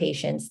younger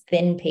patients,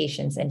 thin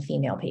patients, and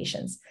female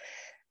patients.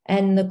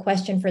 And the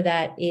question for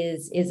that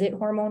is it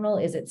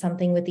hormonal? Is it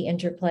something with the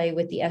interplay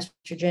with the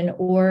estrogen,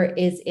 or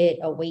is it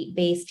a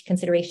weight-based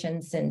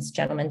consideration, since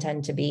gentlemen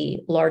tend to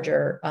be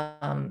larger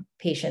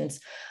patients?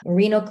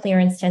 Renal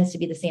clearance tends to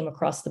be the same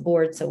across the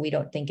board, so we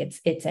don't think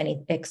it's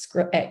any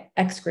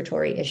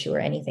excretory issue or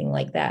anything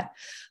like that.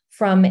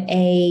 From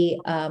a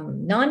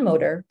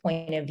non-motor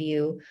point of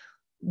view,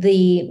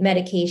 the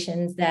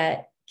medications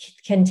that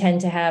can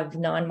tend to have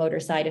non-motor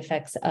side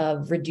effects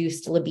of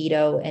reduced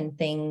libido and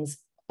things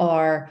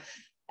are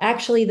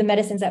actually the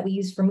medicines that we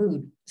use for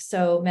mood.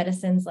 So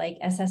medicines like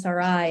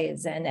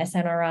SSRIs and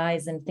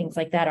SNRIs and things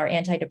like that are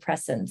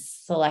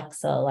antidepressants,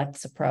 Celexa,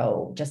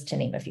 Lexapro, just to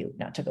name a few,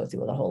 not to go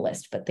through the whole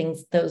list, but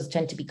those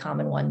tend to be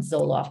common ones,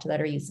 Zoloft,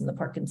 that are used in the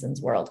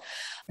Parkinson's world.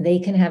 They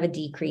can have a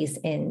decrease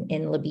in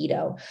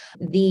libido.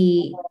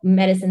 The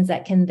medicines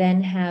that can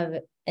then have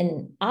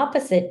an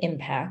opposite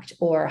impact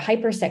or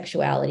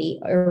hypersexuality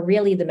are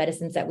really the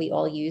medicines that we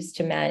all use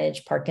to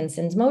manage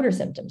Parkinson's motor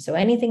symptoms. So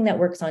anything that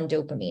works on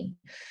dopamine.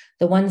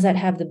 The ones that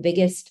have the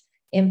biggest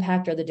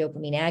impact are the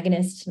dopamine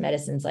agonists,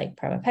 medicines like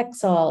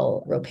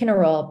pramipexole,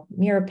 ropinirole,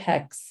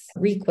 Mirapex,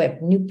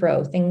 Requip,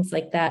 Nupro, things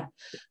like that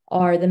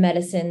are the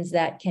medicines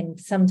that can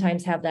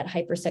sometimes have that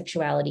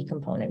hypersexuality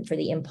component for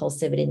the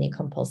impulsivity and the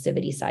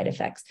compulsivity side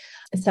effects.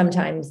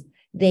 Sometimes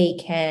they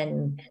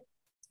can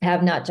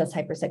have not just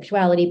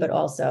hypersexuality, but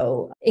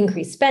also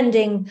increased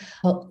spending,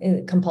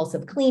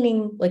 compulsive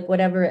cleaning, like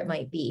whatever it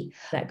might be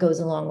that goes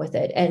along with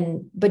it.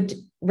 But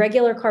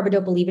regular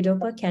carbidopa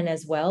levodopa can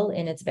as well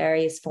in its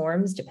various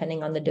forms,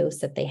 depending on the dose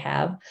that they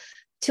have.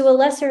 To a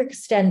lesser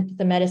extent,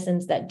 the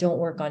medicines that don't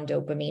work on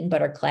dopamine,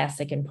 but are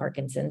classic in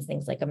Parkinson's,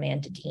 things like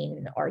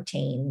amantadine,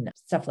 artane,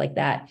 stuff like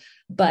that.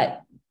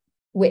 But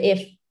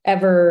if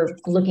ever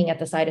looking at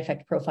the side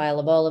effect profile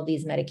of all of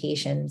these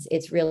medications,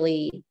 it's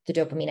really the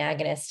dopamine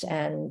agonist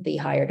and the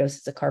higher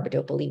doses of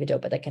carbidopa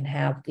levodopa that can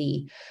have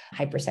the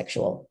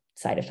hypersexual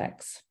side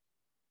effects.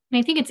 And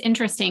I think it's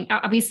interesting.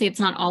 Obviously, it's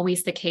not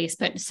always the case,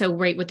 but so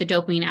right with the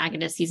dopamine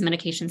agonists, these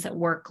medications that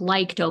work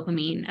like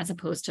dopamine, as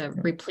opposed to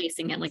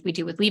replacing it like we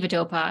do with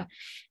levodopa,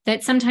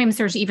 that sometimes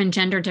there's even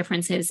gender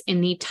differences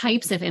in the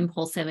types of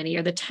impulsivity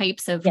or the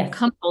types of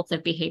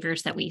compulsive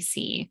behaviors that we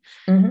see.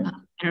 I don't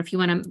know if you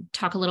want to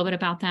talk a little bit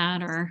about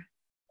that, or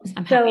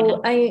I'm happy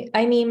to.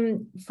 I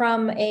mean,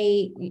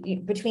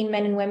 between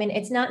men and women,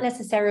 it's not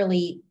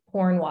necessarily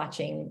porn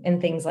watching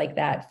and things like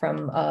that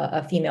from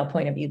a female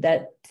point of view,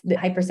 that the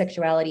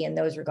hypersexuality in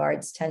those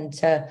regards tend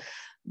to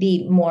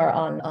be more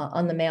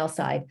on the male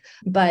side.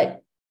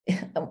 But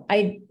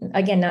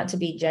again, not to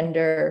be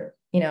gender,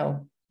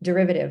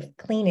 derivative,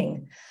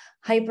 cleaning,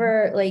 the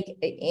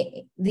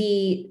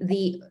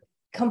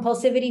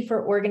compulsivity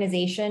for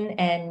organization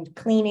and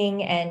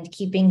cleaning and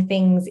keeping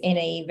things in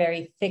a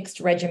very fixed,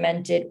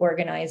 regimented,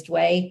 organized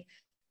way.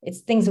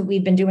 It's things that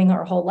we've been doing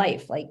our whole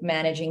life, like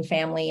managing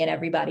family and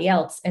everybody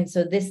else. And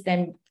so this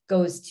then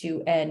goes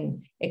to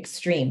an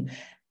extreme.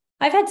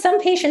 I've had some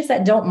patients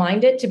that don't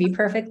mind it, to be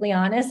perfectly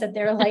honest, that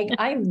they're like,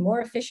 I'm more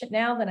efficient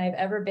now than I've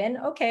ever been.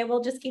 Okay, we'll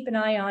just keep an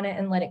eye on it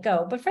and let it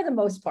go. But for the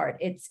most part,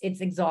 it's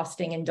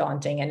exhausting and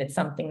daunting. And it's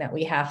something that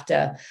we have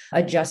to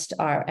adjust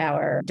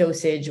our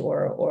dosage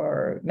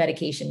or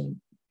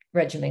medication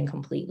regimen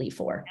completely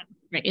for.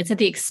 Right. It's at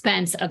the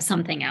expense of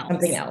something else.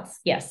 Something else.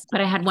 Yes. But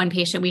I had one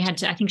patient,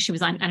 I think she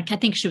was on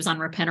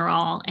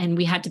ropinirol, and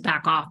we had to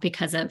back off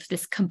because of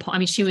this.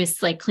 She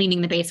was like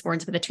cleaning the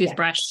baseboards with a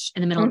toothbrush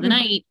in the middle of the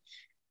night.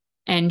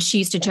 And she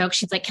used to joke,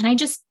 she's like, can I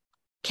just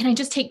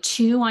take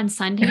 2 on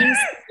Sundays?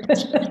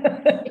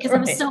 Because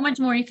I'm so much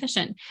more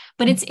efficient.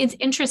 But it's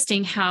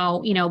interesting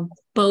how,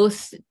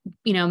 both,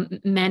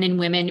 men and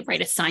women,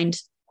 right,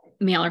 assigned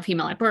male or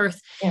female at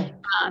birth,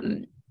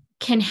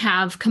 can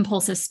have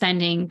compulsive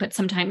spending, but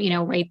sometimes,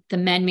 right, the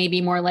men may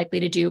be more likely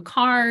to do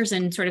cars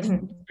and sort of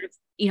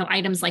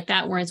items like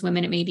that, whereas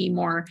women, it may be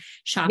more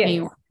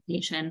shopping,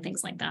 organization,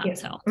 things like that.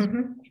 So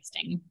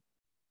interesting.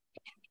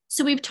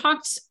 So we've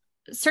talked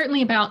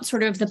certainly about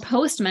sort of the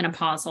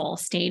postmenopausal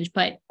stage,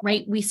 but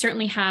right, we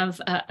certainly have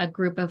a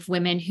group of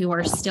women who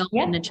are still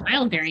in the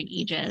childbearing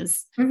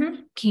ages.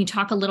 Can you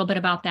talk a little bit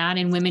about that,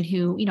 and women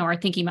who, are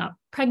thinking about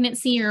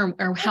pregnancy,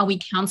 or how we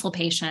counsel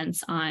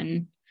patients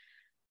on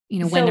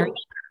when they're.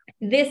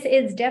 This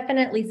is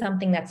definitely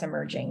something that's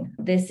emerging.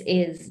 This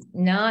is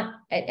not,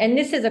 and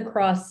this is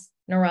across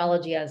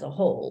neurology as a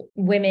whole.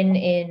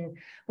 Women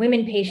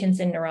patients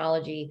in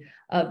neurology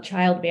of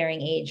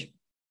childbearing age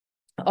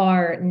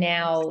are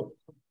now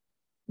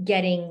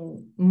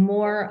getting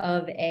more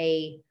of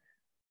a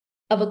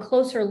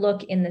closer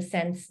look, in the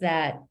sense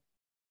that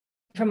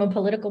from a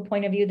political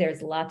point of view,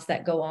 there's lots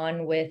that go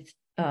on with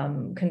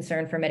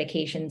concern for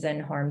medications and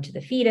harm to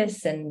the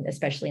fetus, and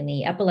especially in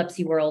the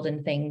epilepsy world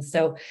and things.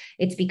 So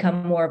it's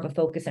become more of a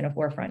focus and a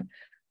forefront.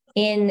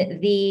 In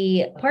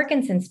the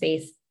Parkinson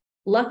space,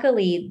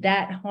 luckily,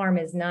 that harm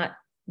is not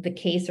the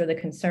case or the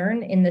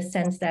concern, in the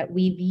sense that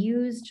we've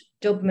used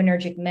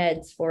dopaminergic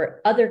meds for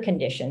other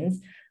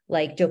conditions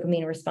like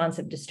dopamine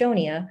responsive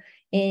dystonia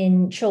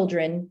in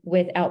children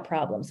without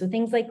problems. So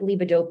things like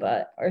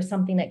levodopa are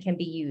something that can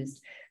be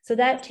used. So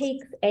that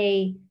takes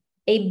a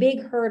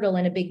big hurdle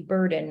and a big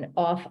burden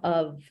off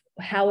of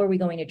how are we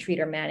going to treat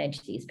or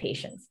manage these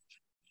patients.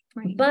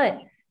 Right. But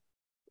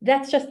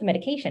that's just the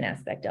medication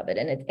aspect of it,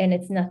 and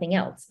it's nothing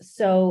else.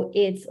 So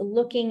it's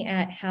looking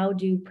at how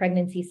do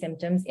pregnancy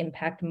symptoms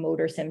impact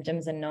motor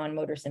symptoms and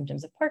non-motor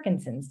symptoms of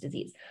Parkinson's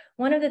disease.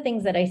 One of the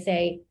things that I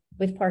say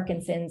with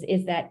Parkinson's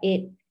is that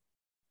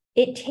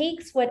it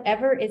takes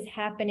whatever is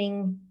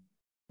happening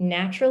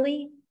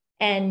naturally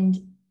and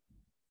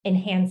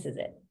enhances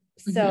it.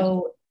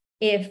 So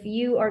if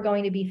you are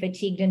going to be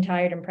fatigued and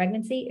tired in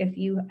pregnancy, if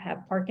you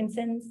have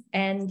Parkinson's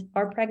and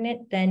are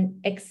pregnant,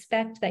 then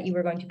expect that you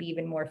are going to be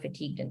even more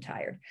fatigued and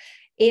tired.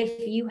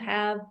 If you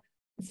have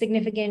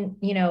significant,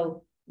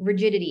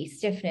 rigidity,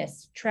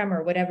 stiffness,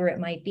 tremor, whatever it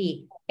might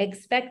be,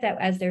 expect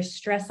that as there's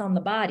stress on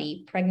the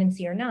body,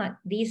 pregnancy or not,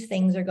 these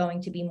things are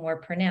going to be more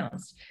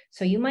pronounced.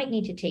 So you might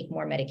need to take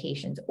more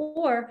medications,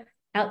 or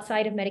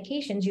outside of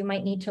medications, you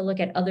might need to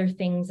look at other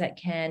things that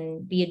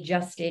can be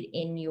adjusted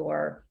in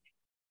your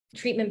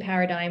treatment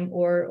paradigm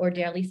or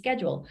daily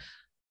schedule.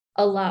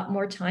 A lot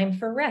more time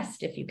for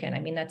rest if you can.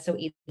 I mean, that's so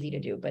easy to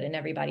do, but in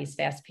everybody's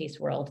fast-paced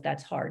world,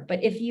 that's hard.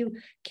 But if you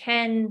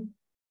can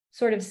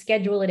sort of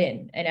schedule it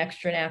in, an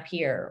extra nap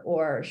here,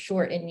 or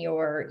shorten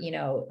your,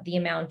 the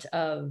amount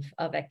of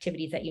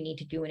activities that you need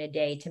to do in a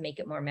day to make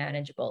it more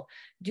manageable.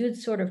 Do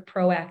sort of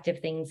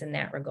proactive things in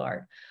that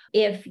regard.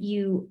 If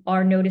you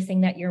are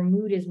noticing that your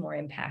mood is more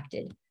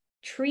impacted,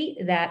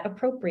 treat that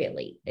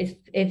appropriately. If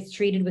it's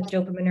treated with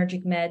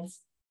dopaminergic meds,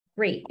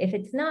 great. If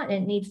it's not,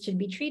 and it needs to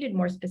be treated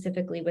more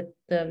specifically with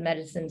the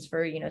medicines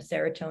for,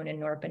 serotonin,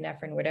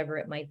 norepinephrine, whatever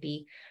it might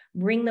be,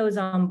 bring those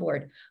on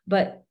board.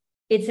 But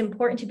it's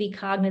important to be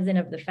cognizant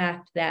of the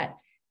fact that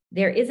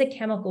there is a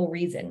chemical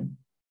reason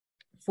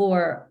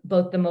for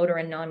both the motor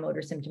and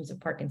non-motor symptoms of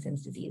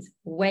Parkinson's disease.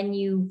 When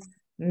you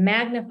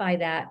magnify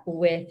that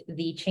with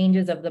the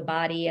changes of the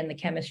body and the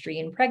chemistry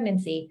in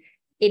pregnancy,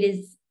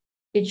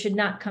 it should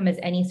not come as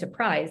any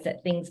surprise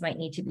that things might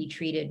need to be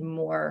treated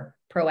more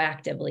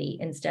proactively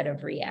instead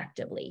of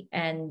reactively.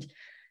 And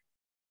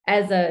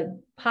as a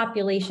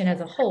population as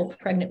a whole,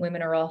 pregnant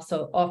women are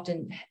also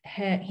often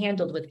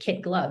handled with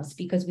kid gloves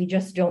because we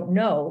just don't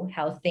know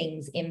how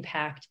things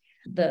impact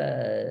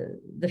the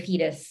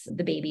fetus,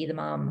 the baby, the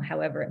mom,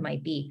 however it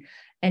might be.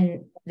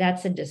 And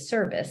that's a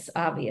disservice,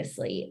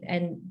 obviously.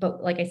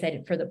 But like I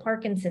said, for the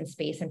Parkinson's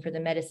space and for the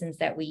medicines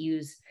that we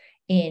use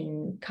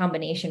in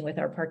combination with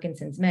our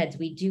Parkinson's meds,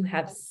 we do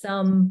have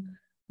some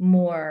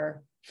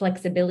more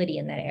flexibility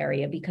in that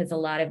area because a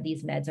lot of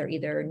these meds are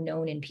either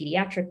known in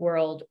pediatric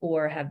world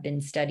or have been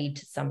studied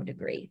to some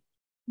degree.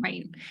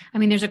 Right. I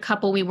mean, there's a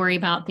couple we worry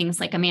about, things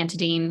like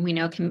amantadine, we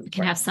know can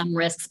have some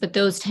risks, but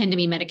those tend to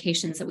be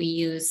medications that we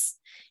use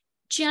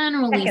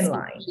generally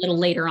a little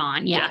later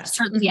on.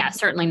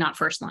 Certainly not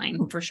first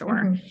line for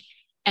sure. Mm-hmm.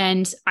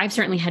 And I've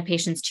certainly had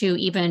patients too,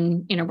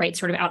 even, right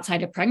sort of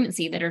outside of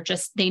pregnancy that are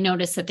just, they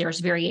notice that there's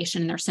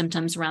variation in their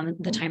symptoms around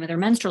the time of their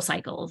menstrual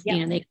cycles.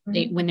 Yeah.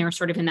 They when they're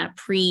sort of in that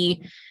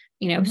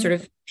sort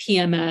of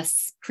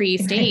PMS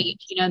pre-stage,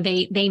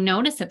 they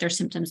notice that their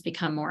symptoms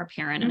become more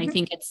apparent. And I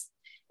think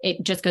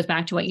it just goes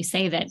back to what you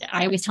say, that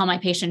I always tell my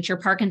patients, your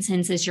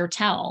Parkinson's is your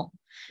tell.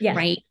 Yeah.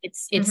 Right.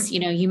 It's,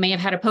 you may have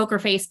had a poker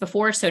face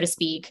before, so to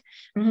speak,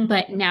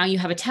 but now you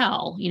have a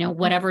tell,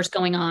 whatever's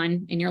going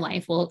on in your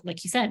life will,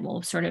 like you said,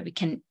 will sort of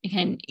can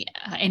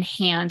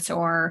enhance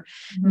or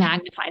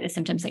magnify the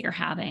symptoms that you're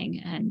having.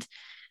 And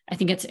I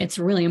think it's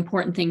a really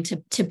important thing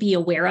to be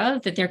aware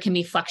of, that there can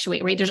be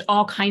right? There's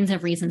all kinds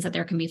of reasons that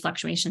there can be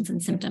fluctuations in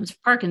symptoms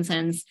of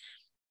Parkinson's.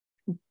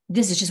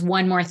 This is just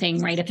one more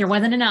thing, right? If there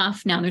wasn't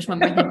enough, now there's one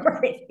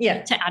more thing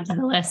to add to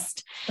the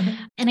list.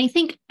 And I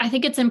think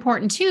it's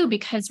important too,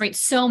 because, right,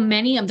 so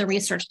many of the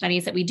research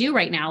studies that we do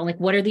right now, like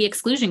what are the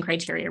exclusion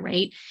criteria,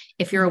 right?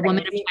 If you're a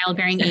woman of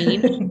childbearing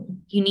age,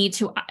 you need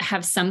to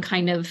have some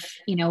kind of,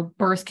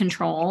 birth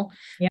control,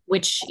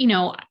 which,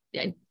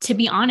 to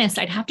be honest,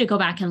 I'd have to go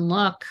back and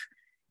look,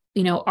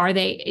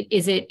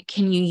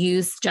 can you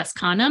use just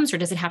condoms, or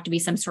does it have to be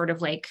some sort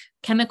of like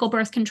chemical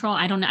birth control?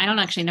 I don't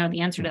actually know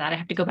the answer to that. I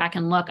have to go back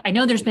and look. I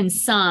know there's been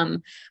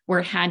some where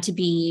it had to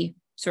be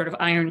sort of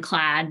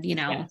ironclad,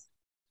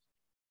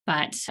 but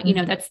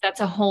that's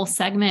a whole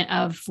segment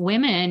of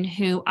women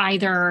who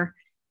either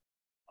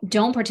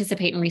don't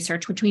participate in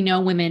research, which we know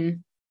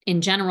women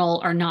in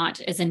general are not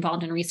as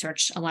involved in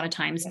research a lot of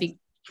times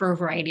for a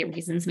variety of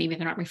reasons. Maybe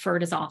they're not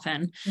referred as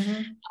often.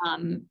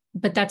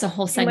 But that's a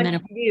whole segment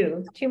of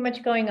too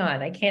much going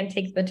on. I can't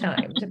take the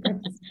time to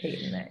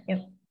participate in that.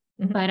 Yep.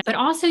 But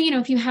also,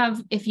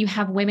 if you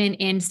have women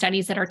in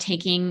studies that are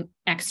taking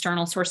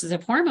external sources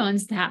of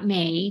hormones, that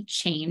may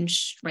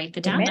change, right,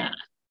 the data.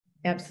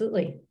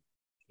 Absolutely.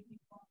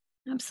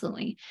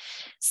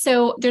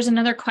 So there's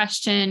another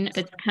question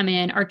that's come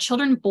in. Are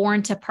children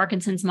born to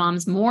Parkinson's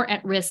moms more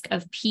at risk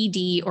of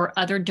PD or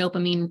other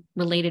dopamine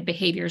related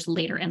behaviors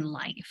later in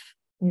life?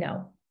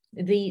 No.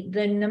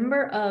 The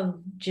number of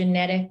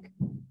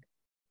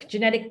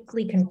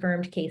genetically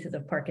confirmed cases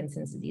of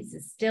Parkinson's disease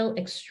is still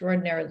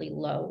extraordinarily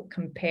low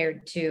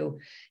compared to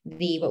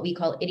what we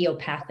call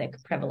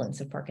idiopathic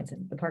prevalence of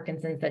Parkinson's, the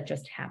Parkinson's that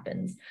just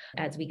happens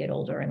as we get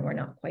older and we're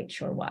not quite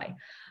sure why.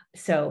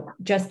 So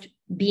just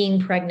being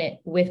pregnant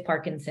with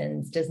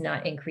Parkinson's does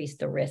not increase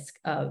the risk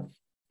of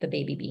the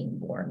baby being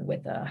born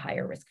with a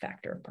higher risk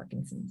factor of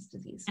Parkinson's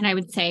disease. And I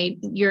would say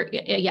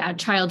a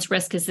child's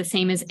risk is the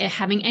same as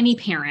having any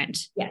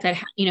parent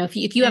that,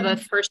 if you have a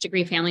first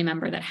degree family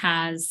member that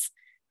has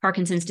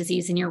Parkinson's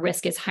disease, and your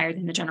risk is higher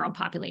than the general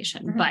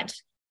population, but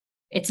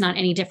it's not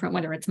any different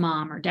whether it's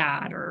mom or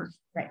dad or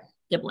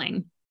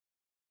sibling.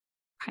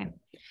 Okay.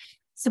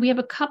 So we have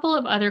a couple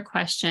of other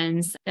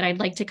questions that I'd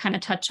like to kind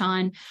of touch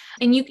on.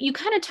 And you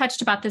kind of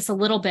touched about this a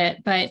little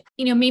bit, but,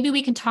 maybe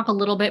we can talk a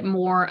little bit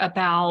more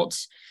about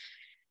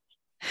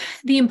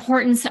the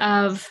importance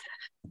of,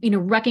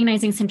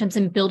 recognizing symptoms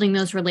and building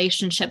those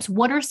relationships.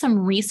 What are some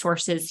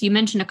resources? You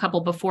mentioned a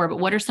couple before, but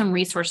what are some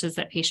resources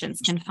that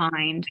patients can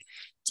find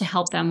to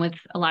help them with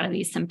a lot of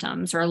these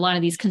symptoms or a lot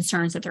of these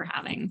concerns that they're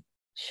having?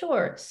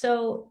 Sure.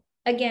 So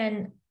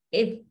again,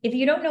 if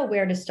you don't know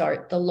where to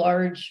start, the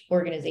large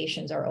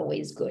organizations are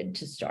always good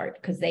to start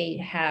because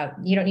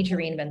you don't need to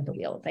reinvent the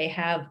wheel. They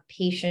have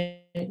patient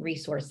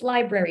resource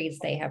libraries,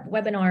 they have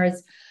webinars,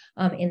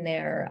 in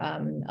their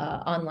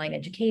online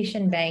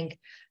education bank.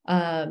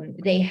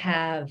 They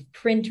have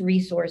print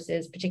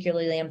resources,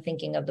 particularly I'm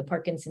thinking of the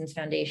Parkinson's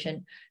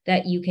Foundation,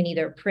 that you can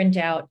either print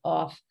out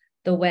off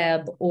the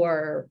web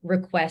or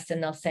request,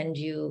 and they'll send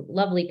you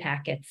lovely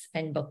packets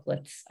and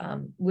booklets,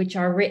 which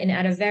are written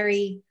at a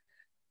very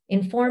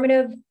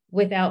informative,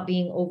 without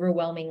being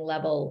overwhelming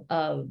level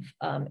of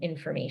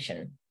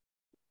information.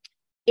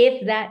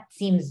 If that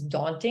seems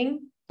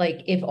daunting,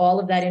 like if all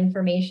of that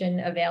information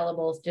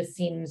available just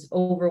seems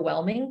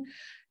overwhelming,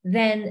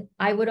 then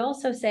I would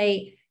also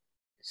say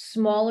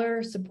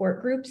smaller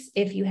support groups,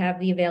 if you have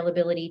the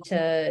availability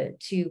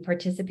to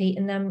participate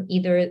in them,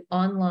 either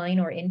online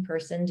or in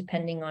person,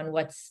 depending on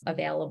what's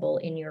available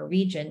in your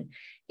region,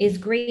 is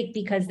great,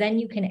 because then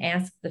you can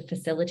ask the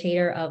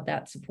facilitator of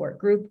that support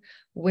group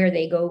where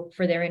they go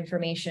for their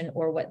information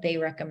or what they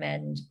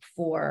recommend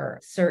for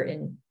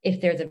certain, if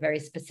there's a very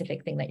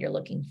specific thing that you're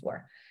looking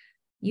for.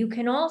 You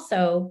can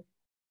also,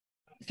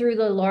 through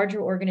the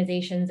larger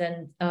organizations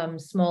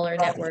and smaller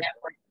networks,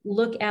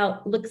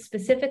 look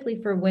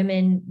specifically for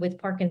women with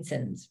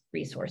Parkinson's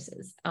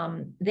resources.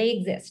 They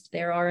exist.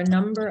 There are a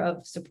number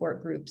of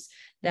support groups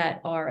that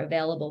are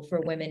available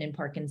for women in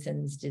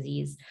Parkinson's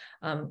disease,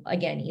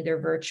 again, either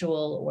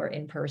virtual or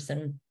in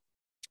person.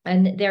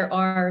 And there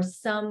are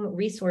some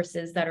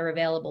resources that are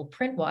available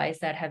print-wise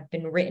that have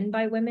been written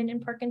by women in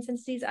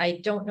Parkinson's disease.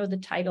 I don't know the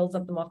titles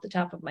of them off the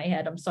top of my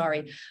head, I'm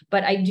sorry,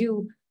 but I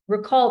do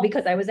recall,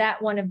 because I was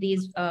at one of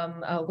these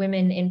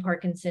women in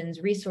Parkinson's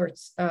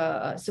resource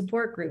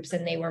support groups,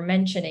 and they were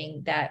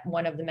mentioning that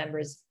one of the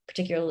members,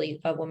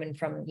 particularly a woman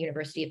from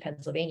University of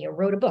Pennsylvania,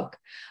 wrote a book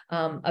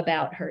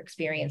about her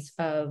experience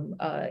of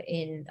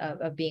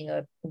being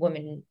a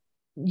woman,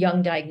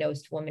 young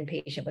diagnosed woman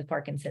patient with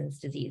Parkinson's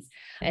disease,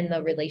 and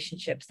the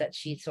relationships that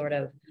she sort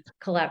of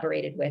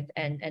collaborated with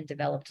and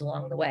developed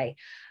along the way.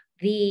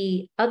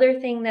 The other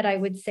thing that I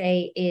would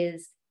say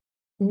is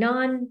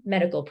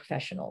non-medical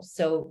professionals,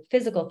 so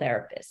physical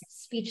therapists,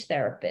 speech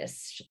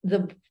therapists,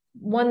 the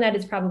one that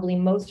is probably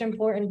most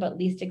important but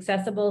least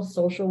accessible,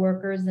 social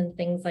workers and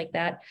things like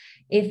that.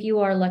 If you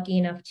are lucky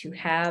enough to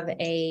have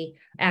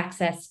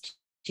access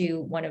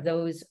to one of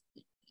those,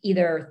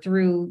 either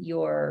through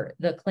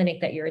the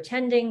clinic that you're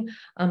attending,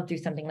 through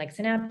something like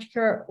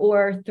Synaptica,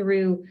 or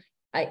through,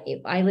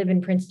 I live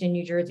in Princeton,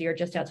 New Jersey, or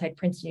just outside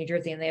Princeton, New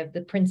Jersey, and they have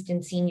the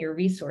Princeton Senior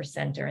Resource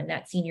Center, and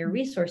that Senior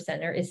Resource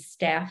Center is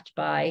staffed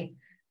by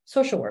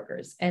social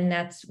workers. And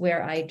that's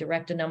where I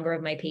direct a number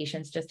of my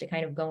patients, just to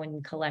kind of go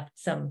and collect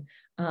some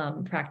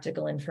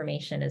practical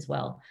information as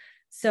well.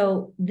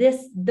 So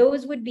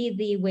those would be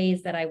the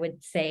ways that I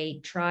would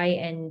say try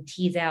and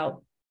tease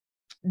out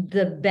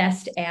the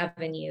best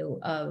avenue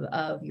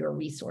of your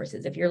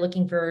resources. If you're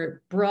looking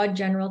for broad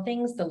general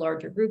things, the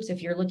larger groups.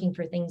 If you're looking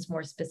for things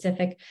more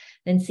specific,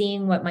 then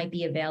seeing what might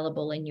be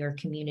available in your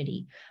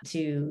community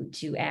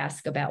to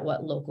ask about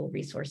what local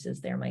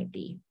resources there might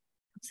be.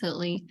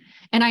 Absolutely.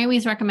 And I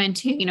always recommend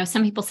too,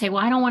 some people say,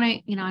 well, I don't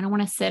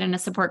want to sit in a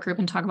support group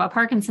and talk about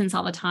Parkinson's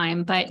all the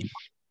time. But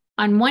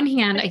on one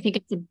hand, I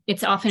think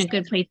it's often a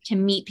good place to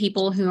meet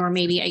people who are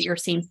maybe at your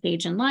same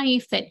stage in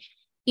life that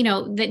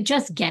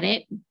just get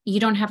it. You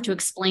don't have to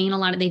explain a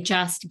lot they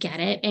just get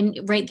it. And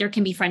right, there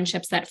can be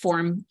friendships that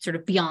form sort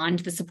of beyond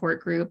the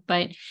support group.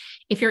 But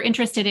if you're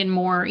interested in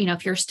more,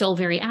 if you're still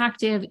very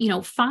active,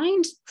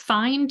 find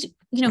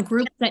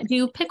groups that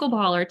do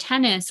pickleball or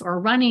tennis or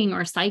running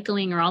or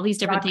cycling or all these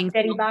different things.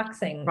 Steady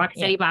boxing. Rock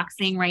steady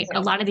boxing, right?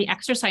 A lot of the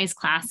exercise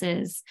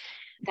classes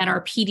that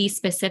are PD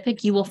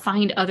specific, you will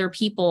find other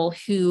people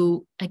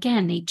who,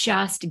 again, they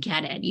just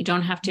get it. You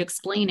don't have to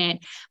explain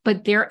it,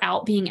 but they're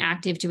out being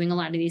active, doing a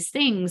lot of these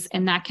things.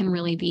 And that can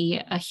really be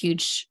a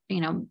huge,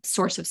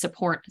 source of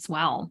support as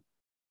well.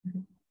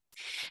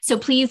 So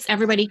please,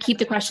 everybody, keep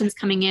the questions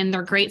coming in.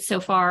 They're great so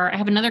far. I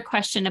have another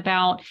question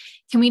about,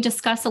 can we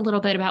discuss a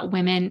little bit about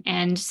women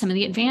and some of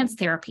the advanced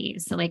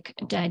therapies, so like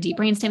deep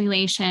brain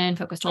stimulation,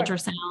 focused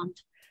ultrasound?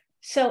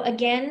 So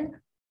again,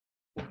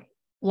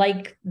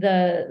 like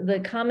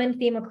the common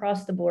theme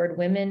across the board,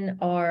 women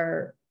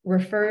are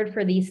referred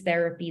for these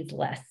therapies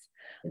less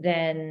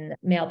than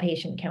male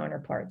patient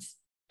counterparts.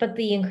 But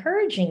the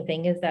encouraging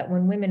thing is that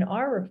when women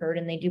are referred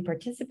and they do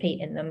participate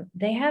in them,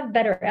 they have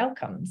better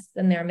outcomes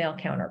than their male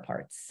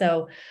counterparts.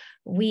 So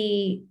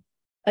we,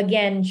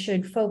 again,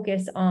 should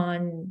focus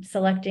on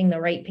selecting the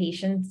right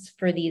patients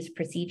for these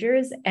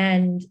procedures,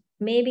 and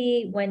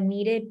maybe when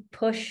needed,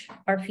 push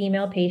our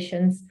female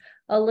patients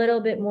a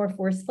little bit more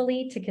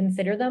forcefully to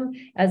consider them,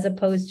 as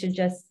opposed to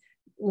just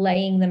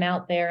laying them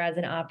out there as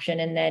an option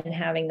and then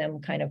having them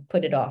kind of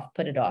put it off,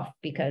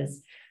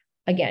 because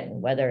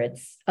again, whether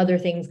it's other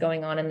things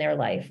going on in their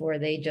life or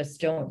they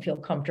just don't feel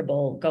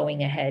comfortable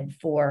going ahead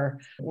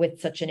with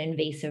such an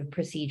invasive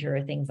procedure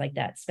or things like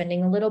that,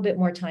 spending a little bit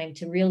more time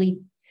to really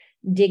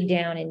dig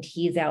down and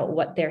tease out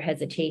what their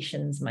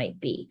hesitations might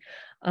be.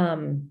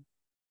 Our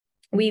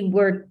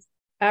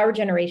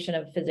generation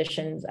of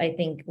physicians, I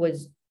think,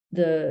 was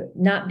the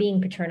not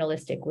being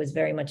paternalistic was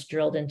very much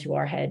drilled into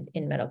our head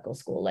in medical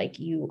school. Like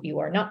you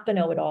are not the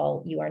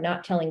know-it-all. You are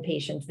not telling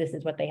patients this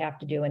is what they have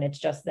to do, and it's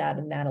just that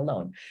and that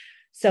alone.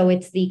 So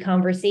it's the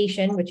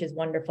conversation, which is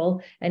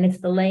wonderful, and it's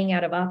the laying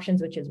out of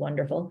options, which is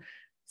wonderful.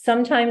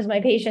 Sometimes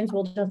my patients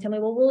will just tell me,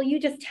 well, will you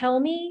just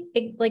tell me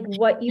like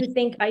what you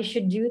think I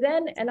should do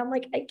then? And I'm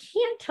like, I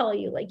can't tell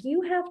you, like,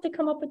 you have to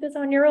come up with this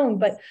on your own.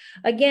 But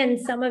again,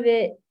 some of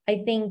it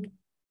I think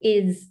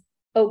is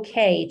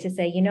okay to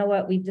say, you know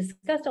what, we've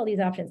discussed all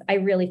these options. I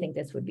really think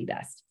this would be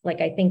best.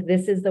 Like, I think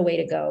this is the way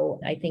to go.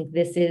 I think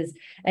this is,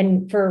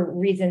 and for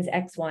reasons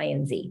X, Y,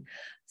 and Z.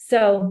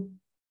 So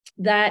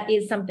that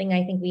is something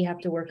I think we have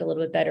to work a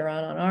little bit better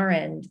on our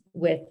end,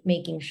 with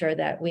making sure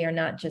that we are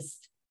not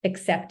just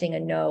accepting a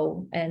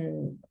no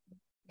and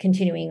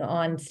continuing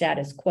on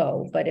status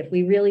quo. But if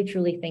we really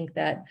truly think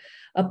that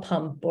a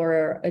pump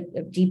or a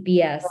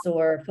DBS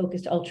or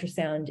focused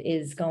ultrasound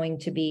is going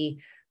to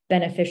be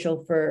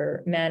beneficial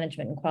for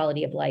management and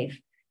quality of life,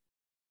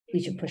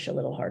 we should push a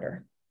little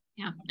harder.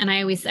 Yeah. And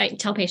I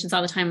tell patients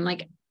all the time,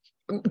 like,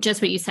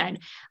 just what you said,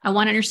 I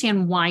want to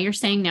understand why you're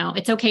saying no.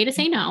 It's okay to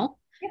say no,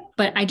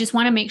 but I just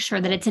want to make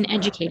sure that it's an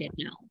educated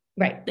no.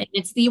 Right. That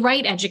it's the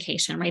right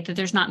education, right? That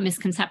there's not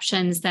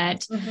misconceptions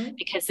that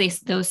because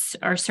those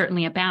are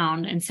certainly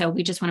abound. And so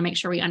we just want to make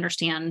sure we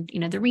understand,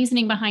 the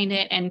reasoning behind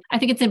it. And I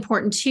think it's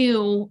important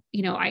too,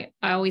 I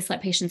always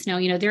let patients know,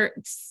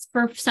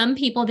 for some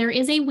people, there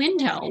is a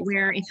window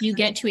where if you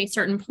get to a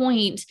certain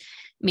point,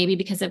 maybe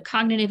because of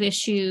cognitive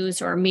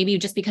issues, or maybe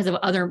just because of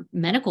other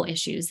medical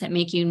issues that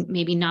make you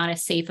maybe not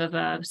as safe of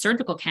a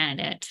surgical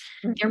candidate,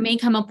 there may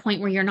come a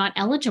point where you're not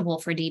eligible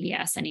for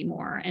DBS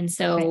anymore. And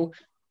so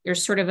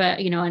there's sort of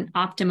an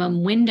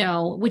optimum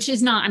window, which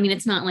is not,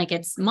 it's not like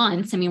it's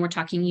months. We're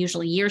talking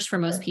usually years for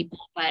most people,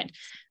 but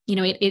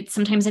it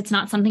sometimes it's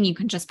not something you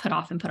can just put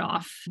off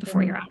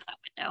before you're out of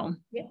that window.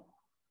 Yeah.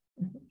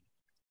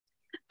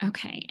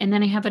 Okay. And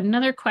then I have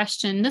another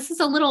question. This is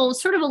a little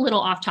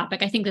off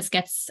topic. I think this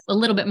gets a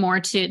little bit more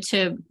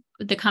to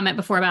the comment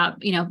before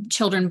about,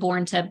 children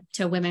born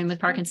to women with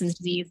Parkinson's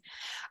disease.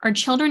 Are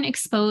children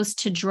exposed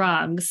to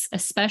drugs,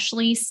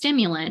 especially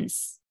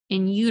stimulants,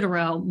 in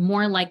utero,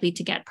 more likely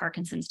to get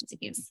Parkinson's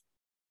disease?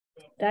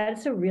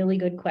 That's a really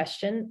good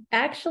question.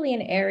 Actually,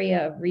 an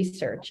area of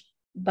research,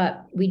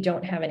 but we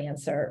don't have an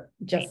answer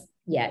just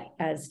yet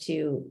as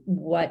to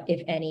what,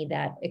 if any,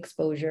 that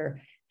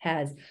exposure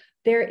has.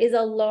 There is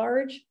a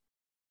large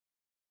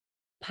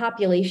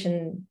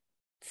population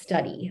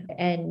study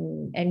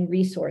and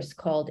resource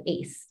called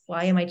ACE.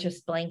 Why am I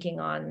just blanking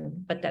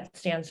on what that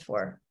stands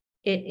for?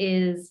 It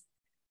is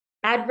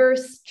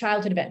Adverse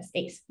Childhood Events,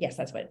 ACE. Yes,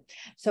 that's what.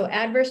 So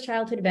adverse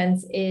childhood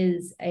events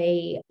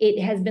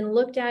it has been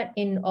looked at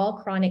in all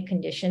chronic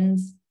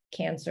conditions,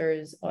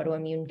 cancers,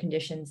 autoimmune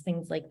conditions,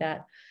 things like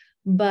that.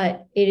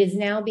 But it is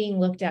now being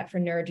looked at for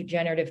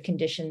neurodegenerative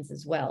conditions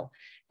as well.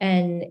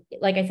 And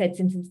like I said,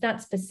 since it's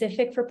not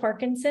specific for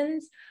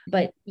Parkinson's,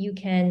 but you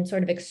can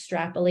sort of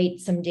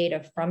extrapolate some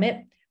data from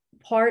it.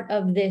 Part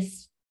of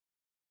this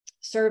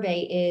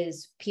survey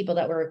is people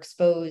that were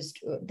exposed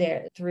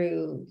there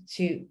to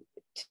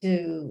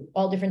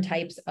all different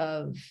types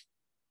of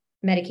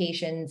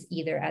medications,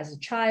 either as a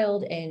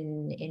child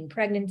and in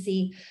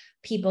pregnancy,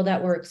 people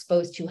that were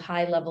exposed to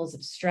high levels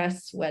of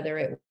stress, whether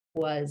it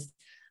was,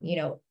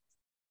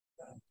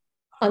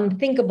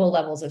 unthinkable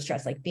levels of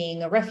stress, like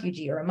being a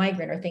refugee or a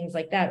migrant or things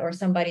like that, or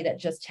somebody that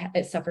just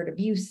suffered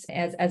abuse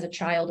as a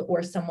child,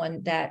 or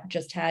someone that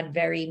just had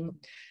very,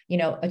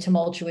 a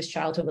tumultuous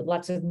childhood with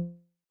lots of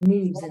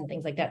moods and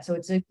things like that. So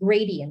it's a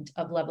gradient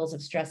of levels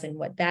of stress and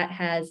what that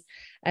has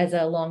as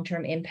a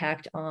long-term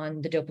impact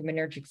on the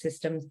dopaminergic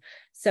systems.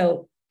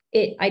 So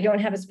I don't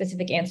have a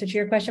specific answer to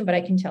your question, but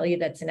I can tell you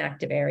that's an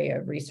active area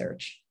of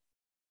research.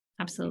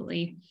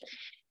 Absolutely.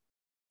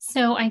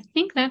 So I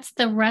think that's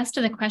the rest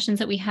of the questions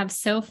that we have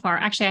so far.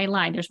 Actually, I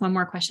lied. There's one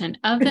more question.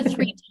 Of the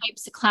three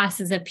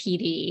classes of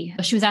PD,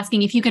 she was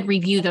asking if you could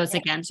review those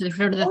again. So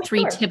sort of the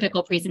three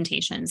typical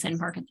presentations in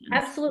Parkinson's.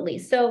 Absolutely.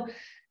 So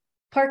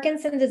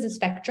Parkinson's is a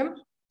spectrum.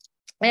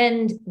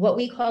 And what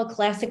we call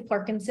classic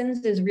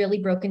Parkinson's is really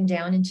broken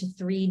down into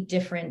three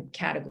different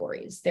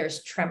categories.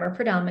 There's tremor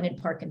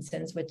predominant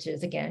Parkinson's, which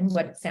is, again,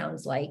 what it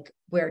sounds like,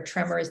 where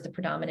tremor is the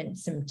predominant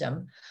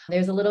symptom.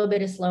 There's a little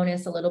bit of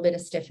slowness, a little bit of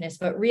stiffness,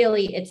 but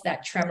really it's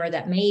that tremor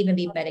that may even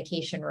be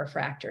medication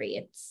refractory.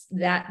 It's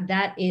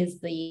that is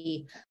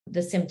the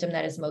symptom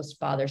that is most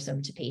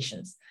bothersome to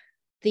patients.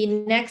 The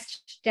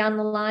next down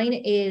the line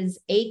is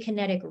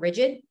akinetic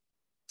rigid,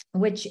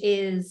 which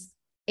is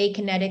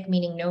akinetic,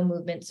 meaning no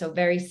movement, so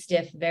very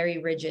stiff, very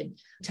rigid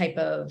type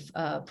of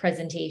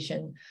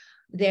presentation.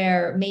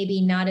 There may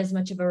be not as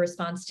much of a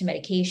response to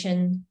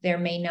medication. There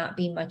may not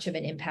be much of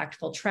an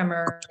impactful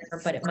tremor,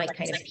 but it might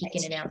kind of peak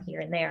in and out here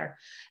and there.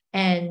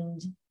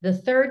 And the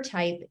third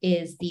type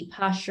is the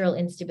postural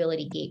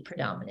instability gait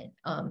predominant,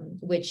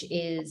 which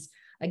is,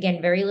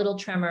 again, very little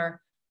tremor,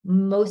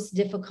 most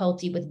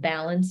difficulty with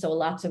balance. So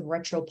lots of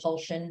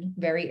retropulsion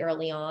very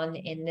early on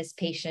in this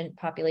patient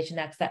population.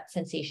 That's that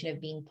sensation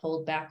of being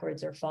pulled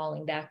backwards or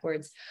falling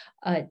backwards.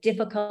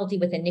 Difficulty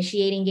with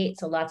initiating gait.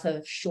 So lots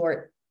of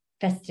short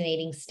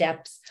festinating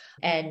steps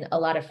and a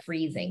lot of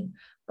freezing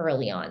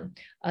early on.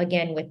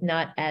 Again, with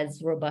not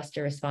as robust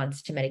a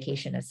response to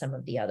medication as some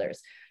of the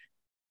others.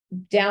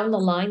 Down the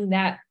line,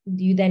 that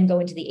you then go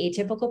into the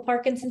atypical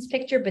Parkinson's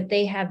picture, but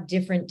they have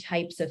different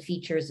types of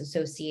features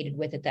associated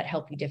with it that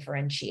help you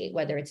differentiate,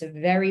 whether it's a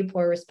very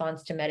poor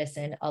response to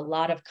medicine, a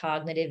lot of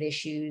cognitive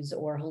issues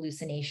or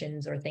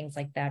hallucinations or things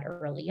like that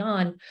early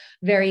on,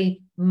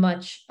 very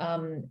much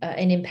an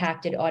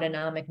impacted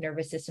autonomic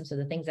nervous system. So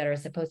the things that are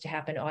supposed to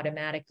happen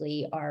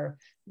automatically are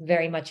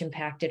very much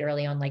impacted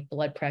early on, like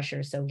blood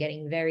pressure. So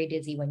getting very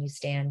dizzy when you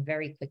stand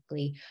very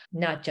quickly,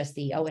 not just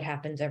the, oh, it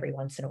happens every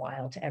once in a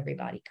while to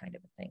everybody kind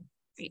of a thing.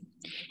 Right.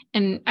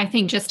 And I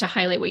think just to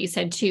highlight what you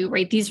said too,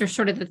 right? These are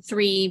sort of the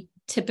three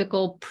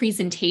typical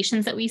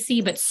presentations that we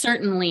see, but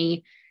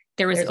certainly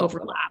there's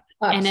overlap.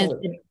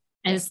 Absolutely.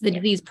 And as the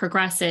disease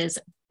progresses,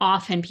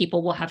 often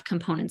people will have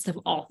components of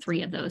all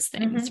three of those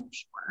things. For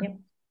sure. Yep.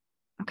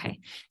 Okay.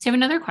 So I have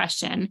another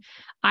question.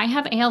 I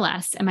have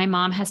ALS and my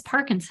mom has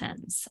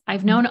Parkinson's.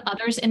 I've known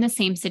others in the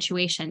same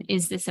situation.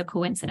 Is this a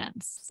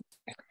coincidence?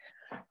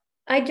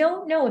 I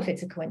don't know if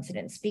it's a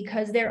coincidence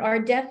because there are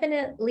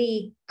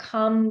definitely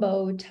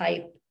combo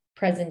type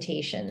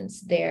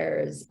presentations.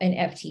 There's an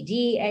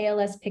FTD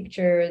ALS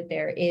picture.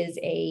 There is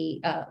a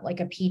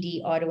like a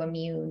PD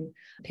autoimmune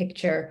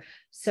picture.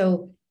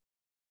 So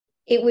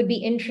it would be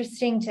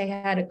interesting to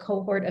have a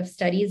cohort of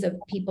studies of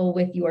people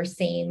with your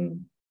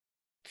same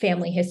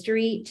family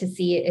history to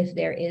see if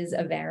there is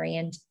a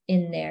variant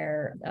in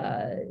their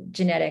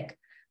genetic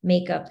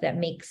makeup that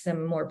makes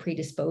them more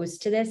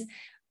predisposed to this.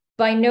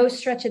 By no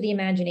stretch of the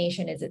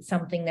imagination is it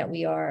something that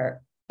we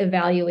are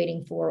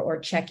evaluating for or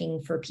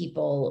checking for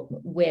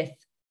people with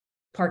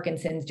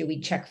Parkinson's. Do we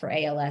check for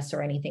ALS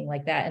or anything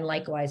like that? And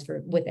likewise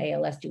with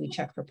ALS, do we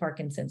check for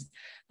Parkinson's?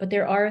 But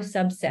there are a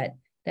subset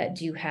that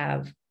do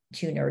have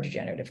two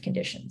neurodegenerative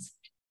conditions.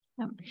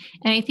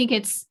 And I think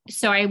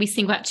so I always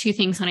think about two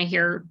things when I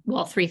hear,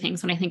 well, three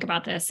things when I think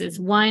about this is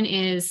one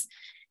is,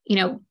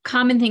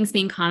 common things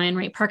being common,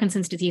 right?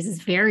 Parkinson's disease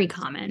is very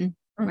common,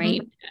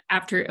 right?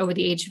 Over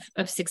the age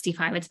of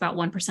 65, it's about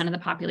 1% of the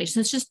population. So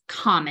it's just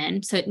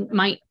common. So it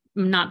might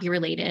not be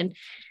related.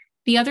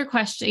 The other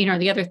question,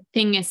 the other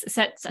thing is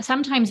that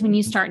sometimes when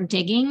you start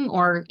digging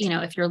or,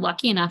 if you're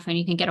lucky enough and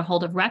you can get a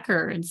hold of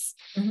records,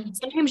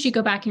 sometimes you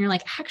go back and you're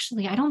like,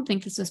 actually, I don't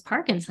think this was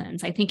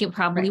Parkinson's. I think it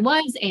probably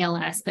was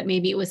ALS, but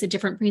maybe it was a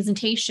different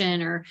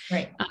presentation or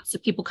so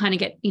people kind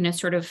of get,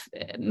 sort of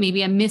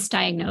maybe a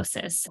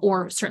misdiagnosis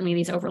or certainly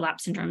these overlap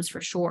syndromes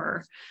for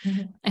sure.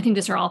 I think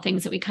these are all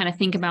things that we kind of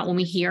think about when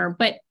we hear,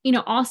 but,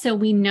 also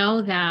we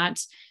know that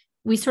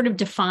we sort of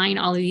define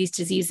all of these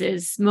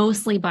diseases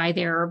mostly by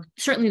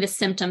certainly the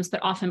symptoms, but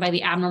often by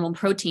the abnormal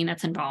protein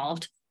that's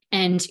involved.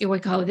 And we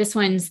go, this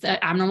one's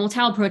the abnormal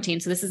tau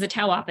protein. So this is a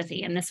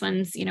tauopathy. And this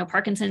one's,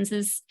 Parkinson's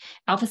is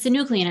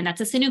alpha-synuclein, and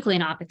that's a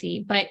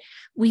synucleinopathy. But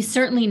we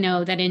certainly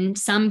know that in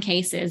some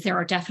cases, there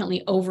are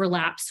definitely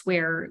overlaps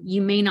where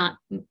you may not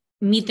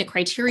meet the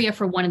criteria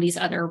for one of these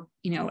other,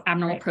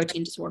 abnormal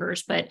protein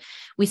disorders, but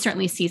we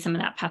certainly see some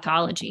of that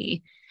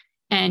pathology.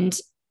 And,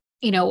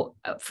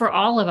 for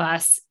all of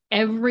us,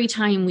 every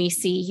time we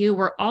see you,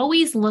 we're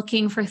always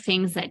looking for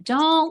things that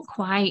don't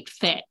quite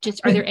fit.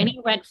 Just, are there any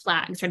red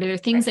flags? Are there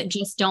things that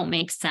just don't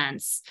make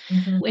sense?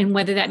 And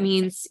whether that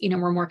means,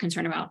 we're more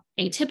concerned about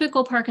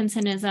atypical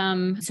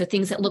Parkinsonism. So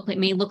things that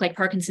may look like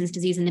Parkinson's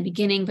disease in the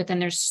beginning, but then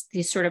there's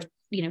these sort of,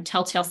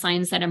 telltale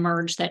signs that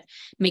emerge that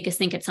make us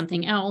think it's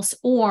something else.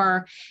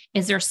 Or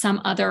is there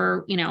some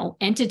other,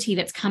 entity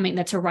that's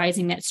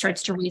arising that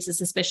starts to raise a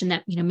suspicion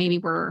that, maybe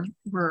we're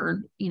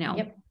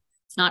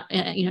it's not,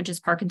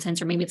 just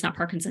Parkinson's, or maybe it's not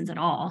Parkinson's at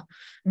all.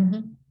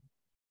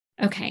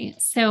 Okay.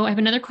 So I have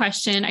another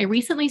question. I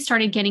recently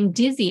started getting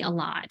dizzy a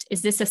lot.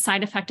 Is this a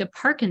side effect of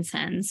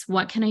Parkinson's?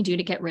 What can I do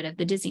to get rid of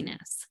the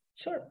dizziness?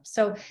 Sure.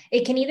 So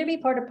it can either be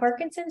part of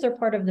Parkinson's or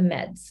part of the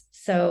meds.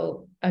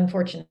 So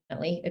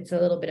unfortunately, it's a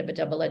little bit of a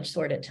double-edged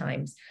sword at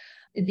times.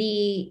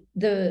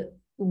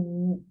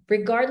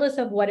 Regardless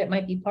of what it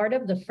might be part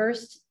of, the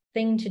first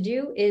thing to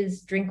do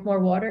is drink more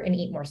water and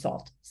eat more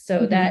salt.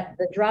 So that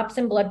the drops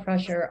in blood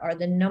pressure are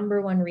the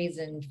number one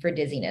reason for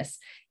dizziness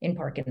in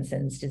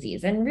Parkinson's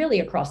disease, and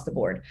really across the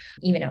board,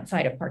 even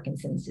outside of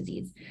Parkinson's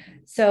disease.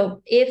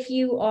 So if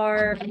you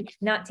are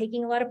not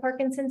taking a lot of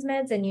Parkinson's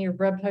meds and your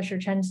blood pressure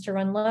tends to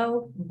run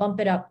low, bump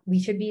it up. We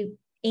should be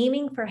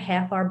aiming for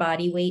half our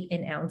body weight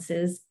in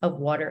ounces of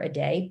water a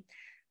day.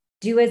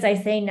 Do as I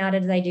say, not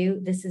as I do.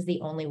 This is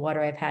the only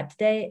water I've had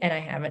today, and I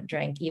haven't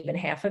drank even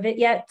half of it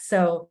yet.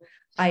 So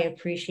I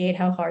appreciate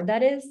how hard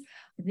that is.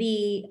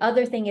 The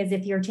other thing is,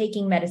 if you're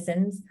taking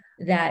medicines,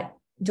 that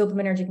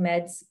dopaminergic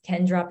meds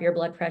can drop your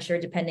blood pressure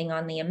depending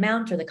on the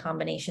amount or the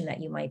combination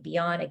that you might be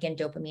on. Again,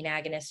 dopamine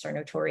agonists are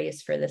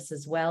notorious for this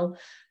as well.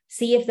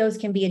 see if those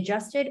can be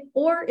adjusted,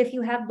 or if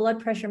you have blood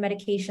pressure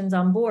medications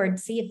on board,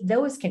 see if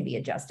those can be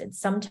adjusted.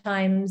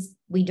 Sometimes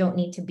we don't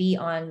need to be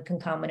on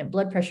concomitant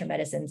blood pressure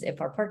medicines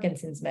if our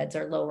Parkinson's meds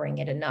are lowering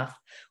it enough,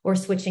 or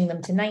switching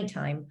them to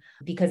nighttime,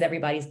 because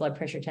everybody's blood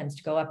pressure tends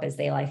to go up as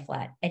they lie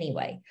flat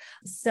anyway.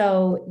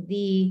 So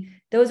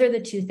those are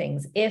the two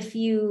things. If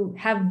you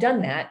have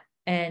done that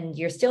and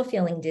you're still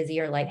feeling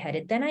dizzy or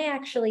lightheaded, then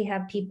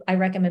I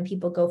recommend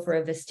people go for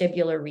a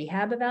vestibular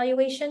rehab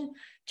evaluation,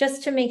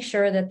 just to make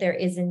sure that there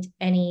isn't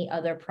any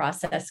other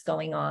process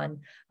going on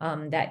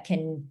that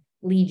can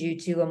lead you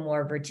to a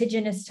more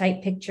vertiginous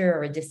type picture,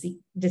 or a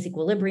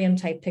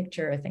disequilibrium type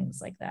picture, or things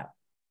like that.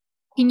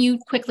 Can you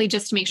quickly,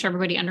 just to make sure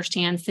everybody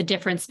understands the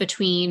difference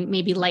between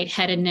maybe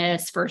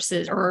lightheadedness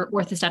versus, or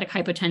orthostatic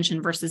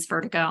hypotension versus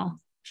vertigo?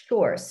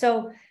 Sure.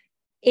 So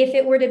if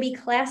it were to be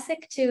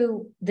classic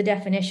to the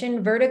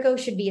definition, vertigo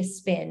should be a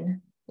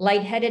spin.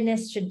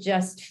 Lightheadedness should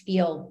just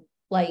feel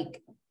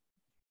like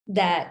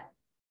that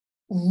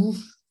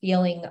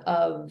feeling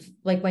of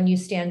like when you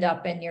stand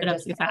up and you're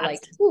just like,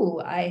 ooh,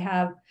 I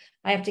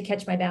have to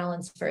catch my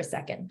balance for a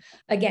second.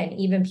 Again,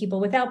 even people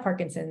without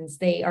Parkinson's,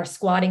 they are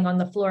squatting on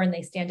the floor and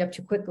they stand up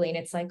too quickly. And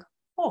it's like,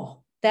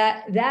 oh,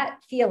 that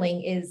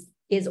feeling is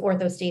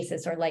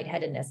orthostasis or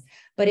lightheadedness,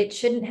 but it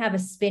shouldn't have a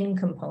spin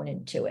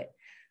component to it.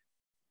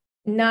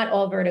 Not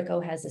all vertigo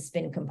has a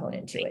spin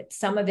component to it.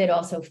 Some of it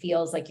also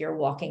feels like you're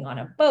walking on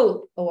a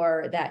boat,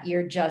 or that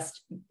you're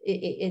just,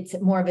 it's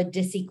more of a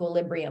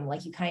disequilibrium.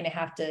 Like you kind of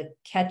have to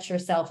catch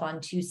yourself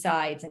on two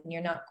sides and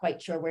you're not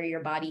quite sure where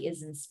your body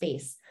is in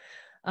space.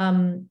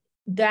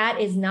 That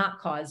is not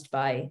caused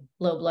by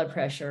low blood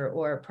pressure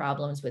or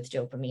problems with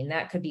dopamine.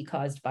 That could be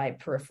caused by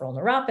peripheral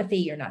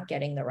neuropathy. You're not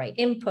getting the right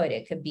input.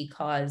 It could be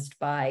caused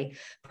by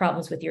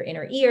problems with your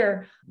inner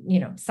ear,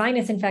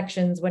 sinus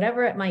infections,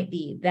 whatever it might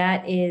be.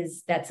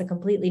 That's a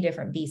completely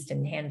different beast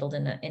and handled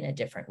in a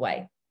different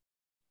way.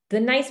 The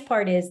nice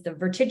part is the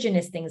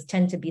vertiginous things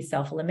tend to be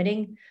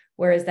self-limiting,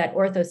 whereas that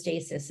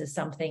orthostasis is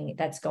something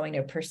that's going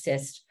to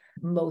persist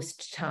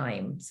most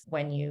times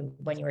when you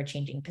are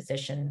changing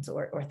positions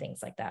or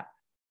things like that.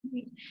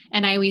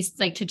 And I always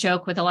like to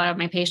joke with a lot of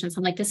my patients.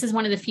 I'm like, this is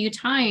one of the few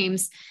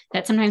times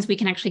that sometimes we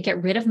can actually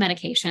get rid of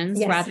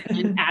medications rather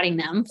than adding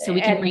them. So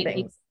we can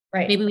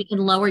maybe we can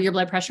lower your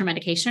blood pressure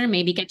medication, or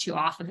maybe get you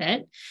off of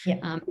it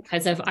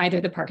because of either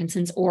the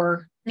Parkinson's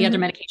or the other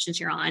medications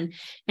you're on.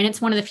 And it's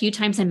one of the few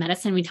times in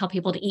medicine we tell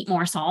people to eat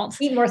more salt.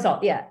 Eat more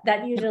salt. Yeah.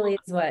 That usually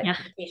is what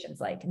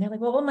patients like. And they're like,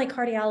 well, what will my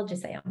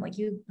cardiologist say? I'm like,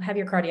 you have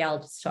your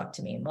cardiologist talk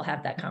to me and we'll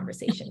have that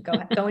conversation.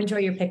 Go enjoy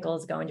your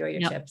pickles, go enjoy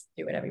your chips,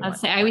 do whatever you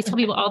want. I always tell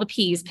people all the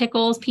peas,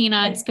 pickles,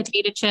 peanuts,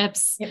 potato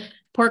chips,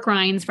 pork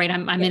rinds, right?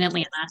 I'm in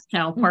Atlanta,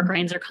 so pork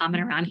rinds are common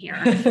around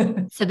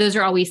here. So those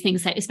are always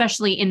things that,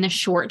 especially in the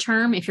short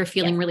term, if you're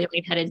feeling really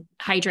lightheaded,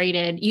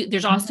 hydrated,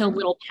 there's also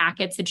little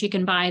packets that you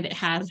can buy that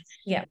have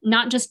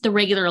not just the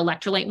regular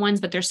electrolyte ones,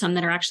 but there's some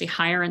that are actually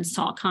higher in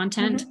salt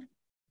content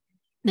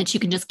that you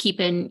can just keep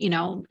in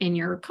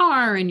your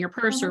car, in your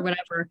purse or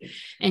whatever.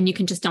 And you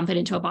can just dump it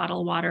into a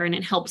bottle of water, and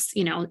it helps,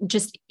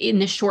 just in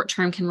the short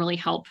term can really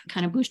help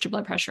kind of boost your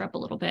blood pressure up a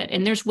little bit.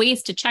 And there's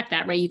ways to check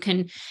that, right? You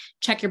can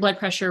check your blood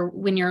pressure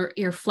when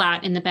you're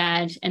flat in the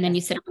bed, and then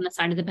you sit up on the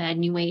side of the bed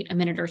and you wait a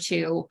minute or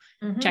two,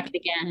 check it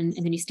again.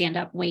 And then you stand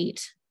up,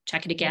 wait,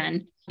 check it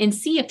again, and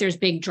see if there's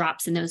big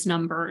drops in those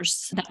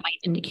numbers that might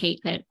indicate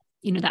that,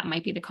 that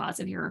might be the cause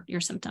of your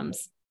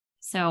symptoms.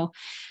 So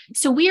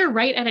we are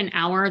right at an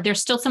hour. There's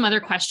still some other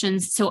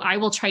questions. So I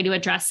will try to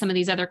address some of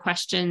these other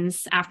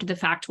questions after the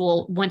fact.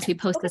 Once we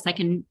post this, I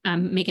can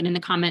make it in the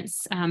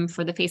comments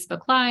for the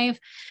Facebook Live.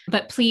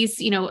 But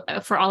please,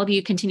 for all of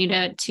you,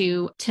 continue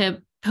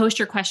to post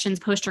your questions,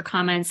 post your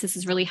comments. This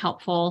is really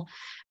helpful.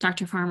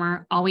 Dr.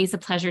 Farmer, always a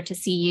pleasure to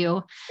see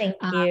you. Thank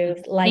you.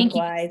 Likewise.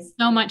 Thank you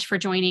so much for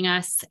joining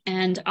us.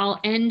 And I'll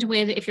end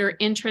with, if you're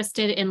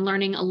interested in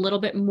learning a little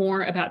bit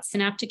more about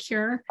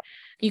Synapticure,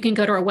 you can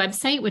go to our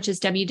website, which is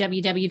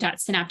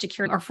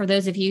www.synapticure. Or for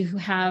those of you who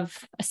have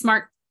a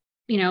smart,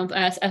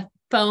 a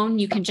phone,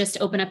 you can just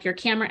open up your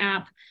camera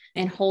app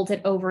and hold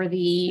it over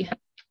the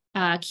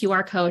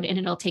QR code, and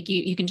it'll take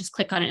you, you can just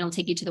click on it and it'll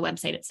take you to the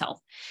website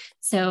itself.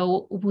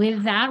 So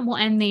with that, we'll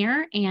end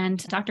there. And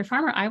Dr.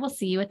 Farmer, I will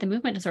see you at the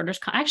Movement Disorders.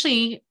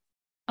 Actually,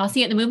 I'll see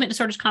you at the Movement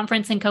Disorders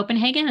Conference in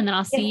Copenhagen, and then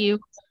I'll see you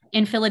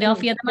in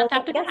Philadelphia the month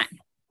after that.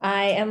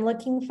 I am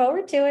looking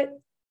forward to it.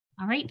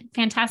 All right.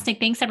 Fantastic.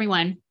 Thanks,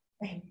 everyone.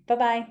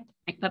 Bye-bye.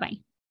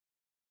 Bye-bye.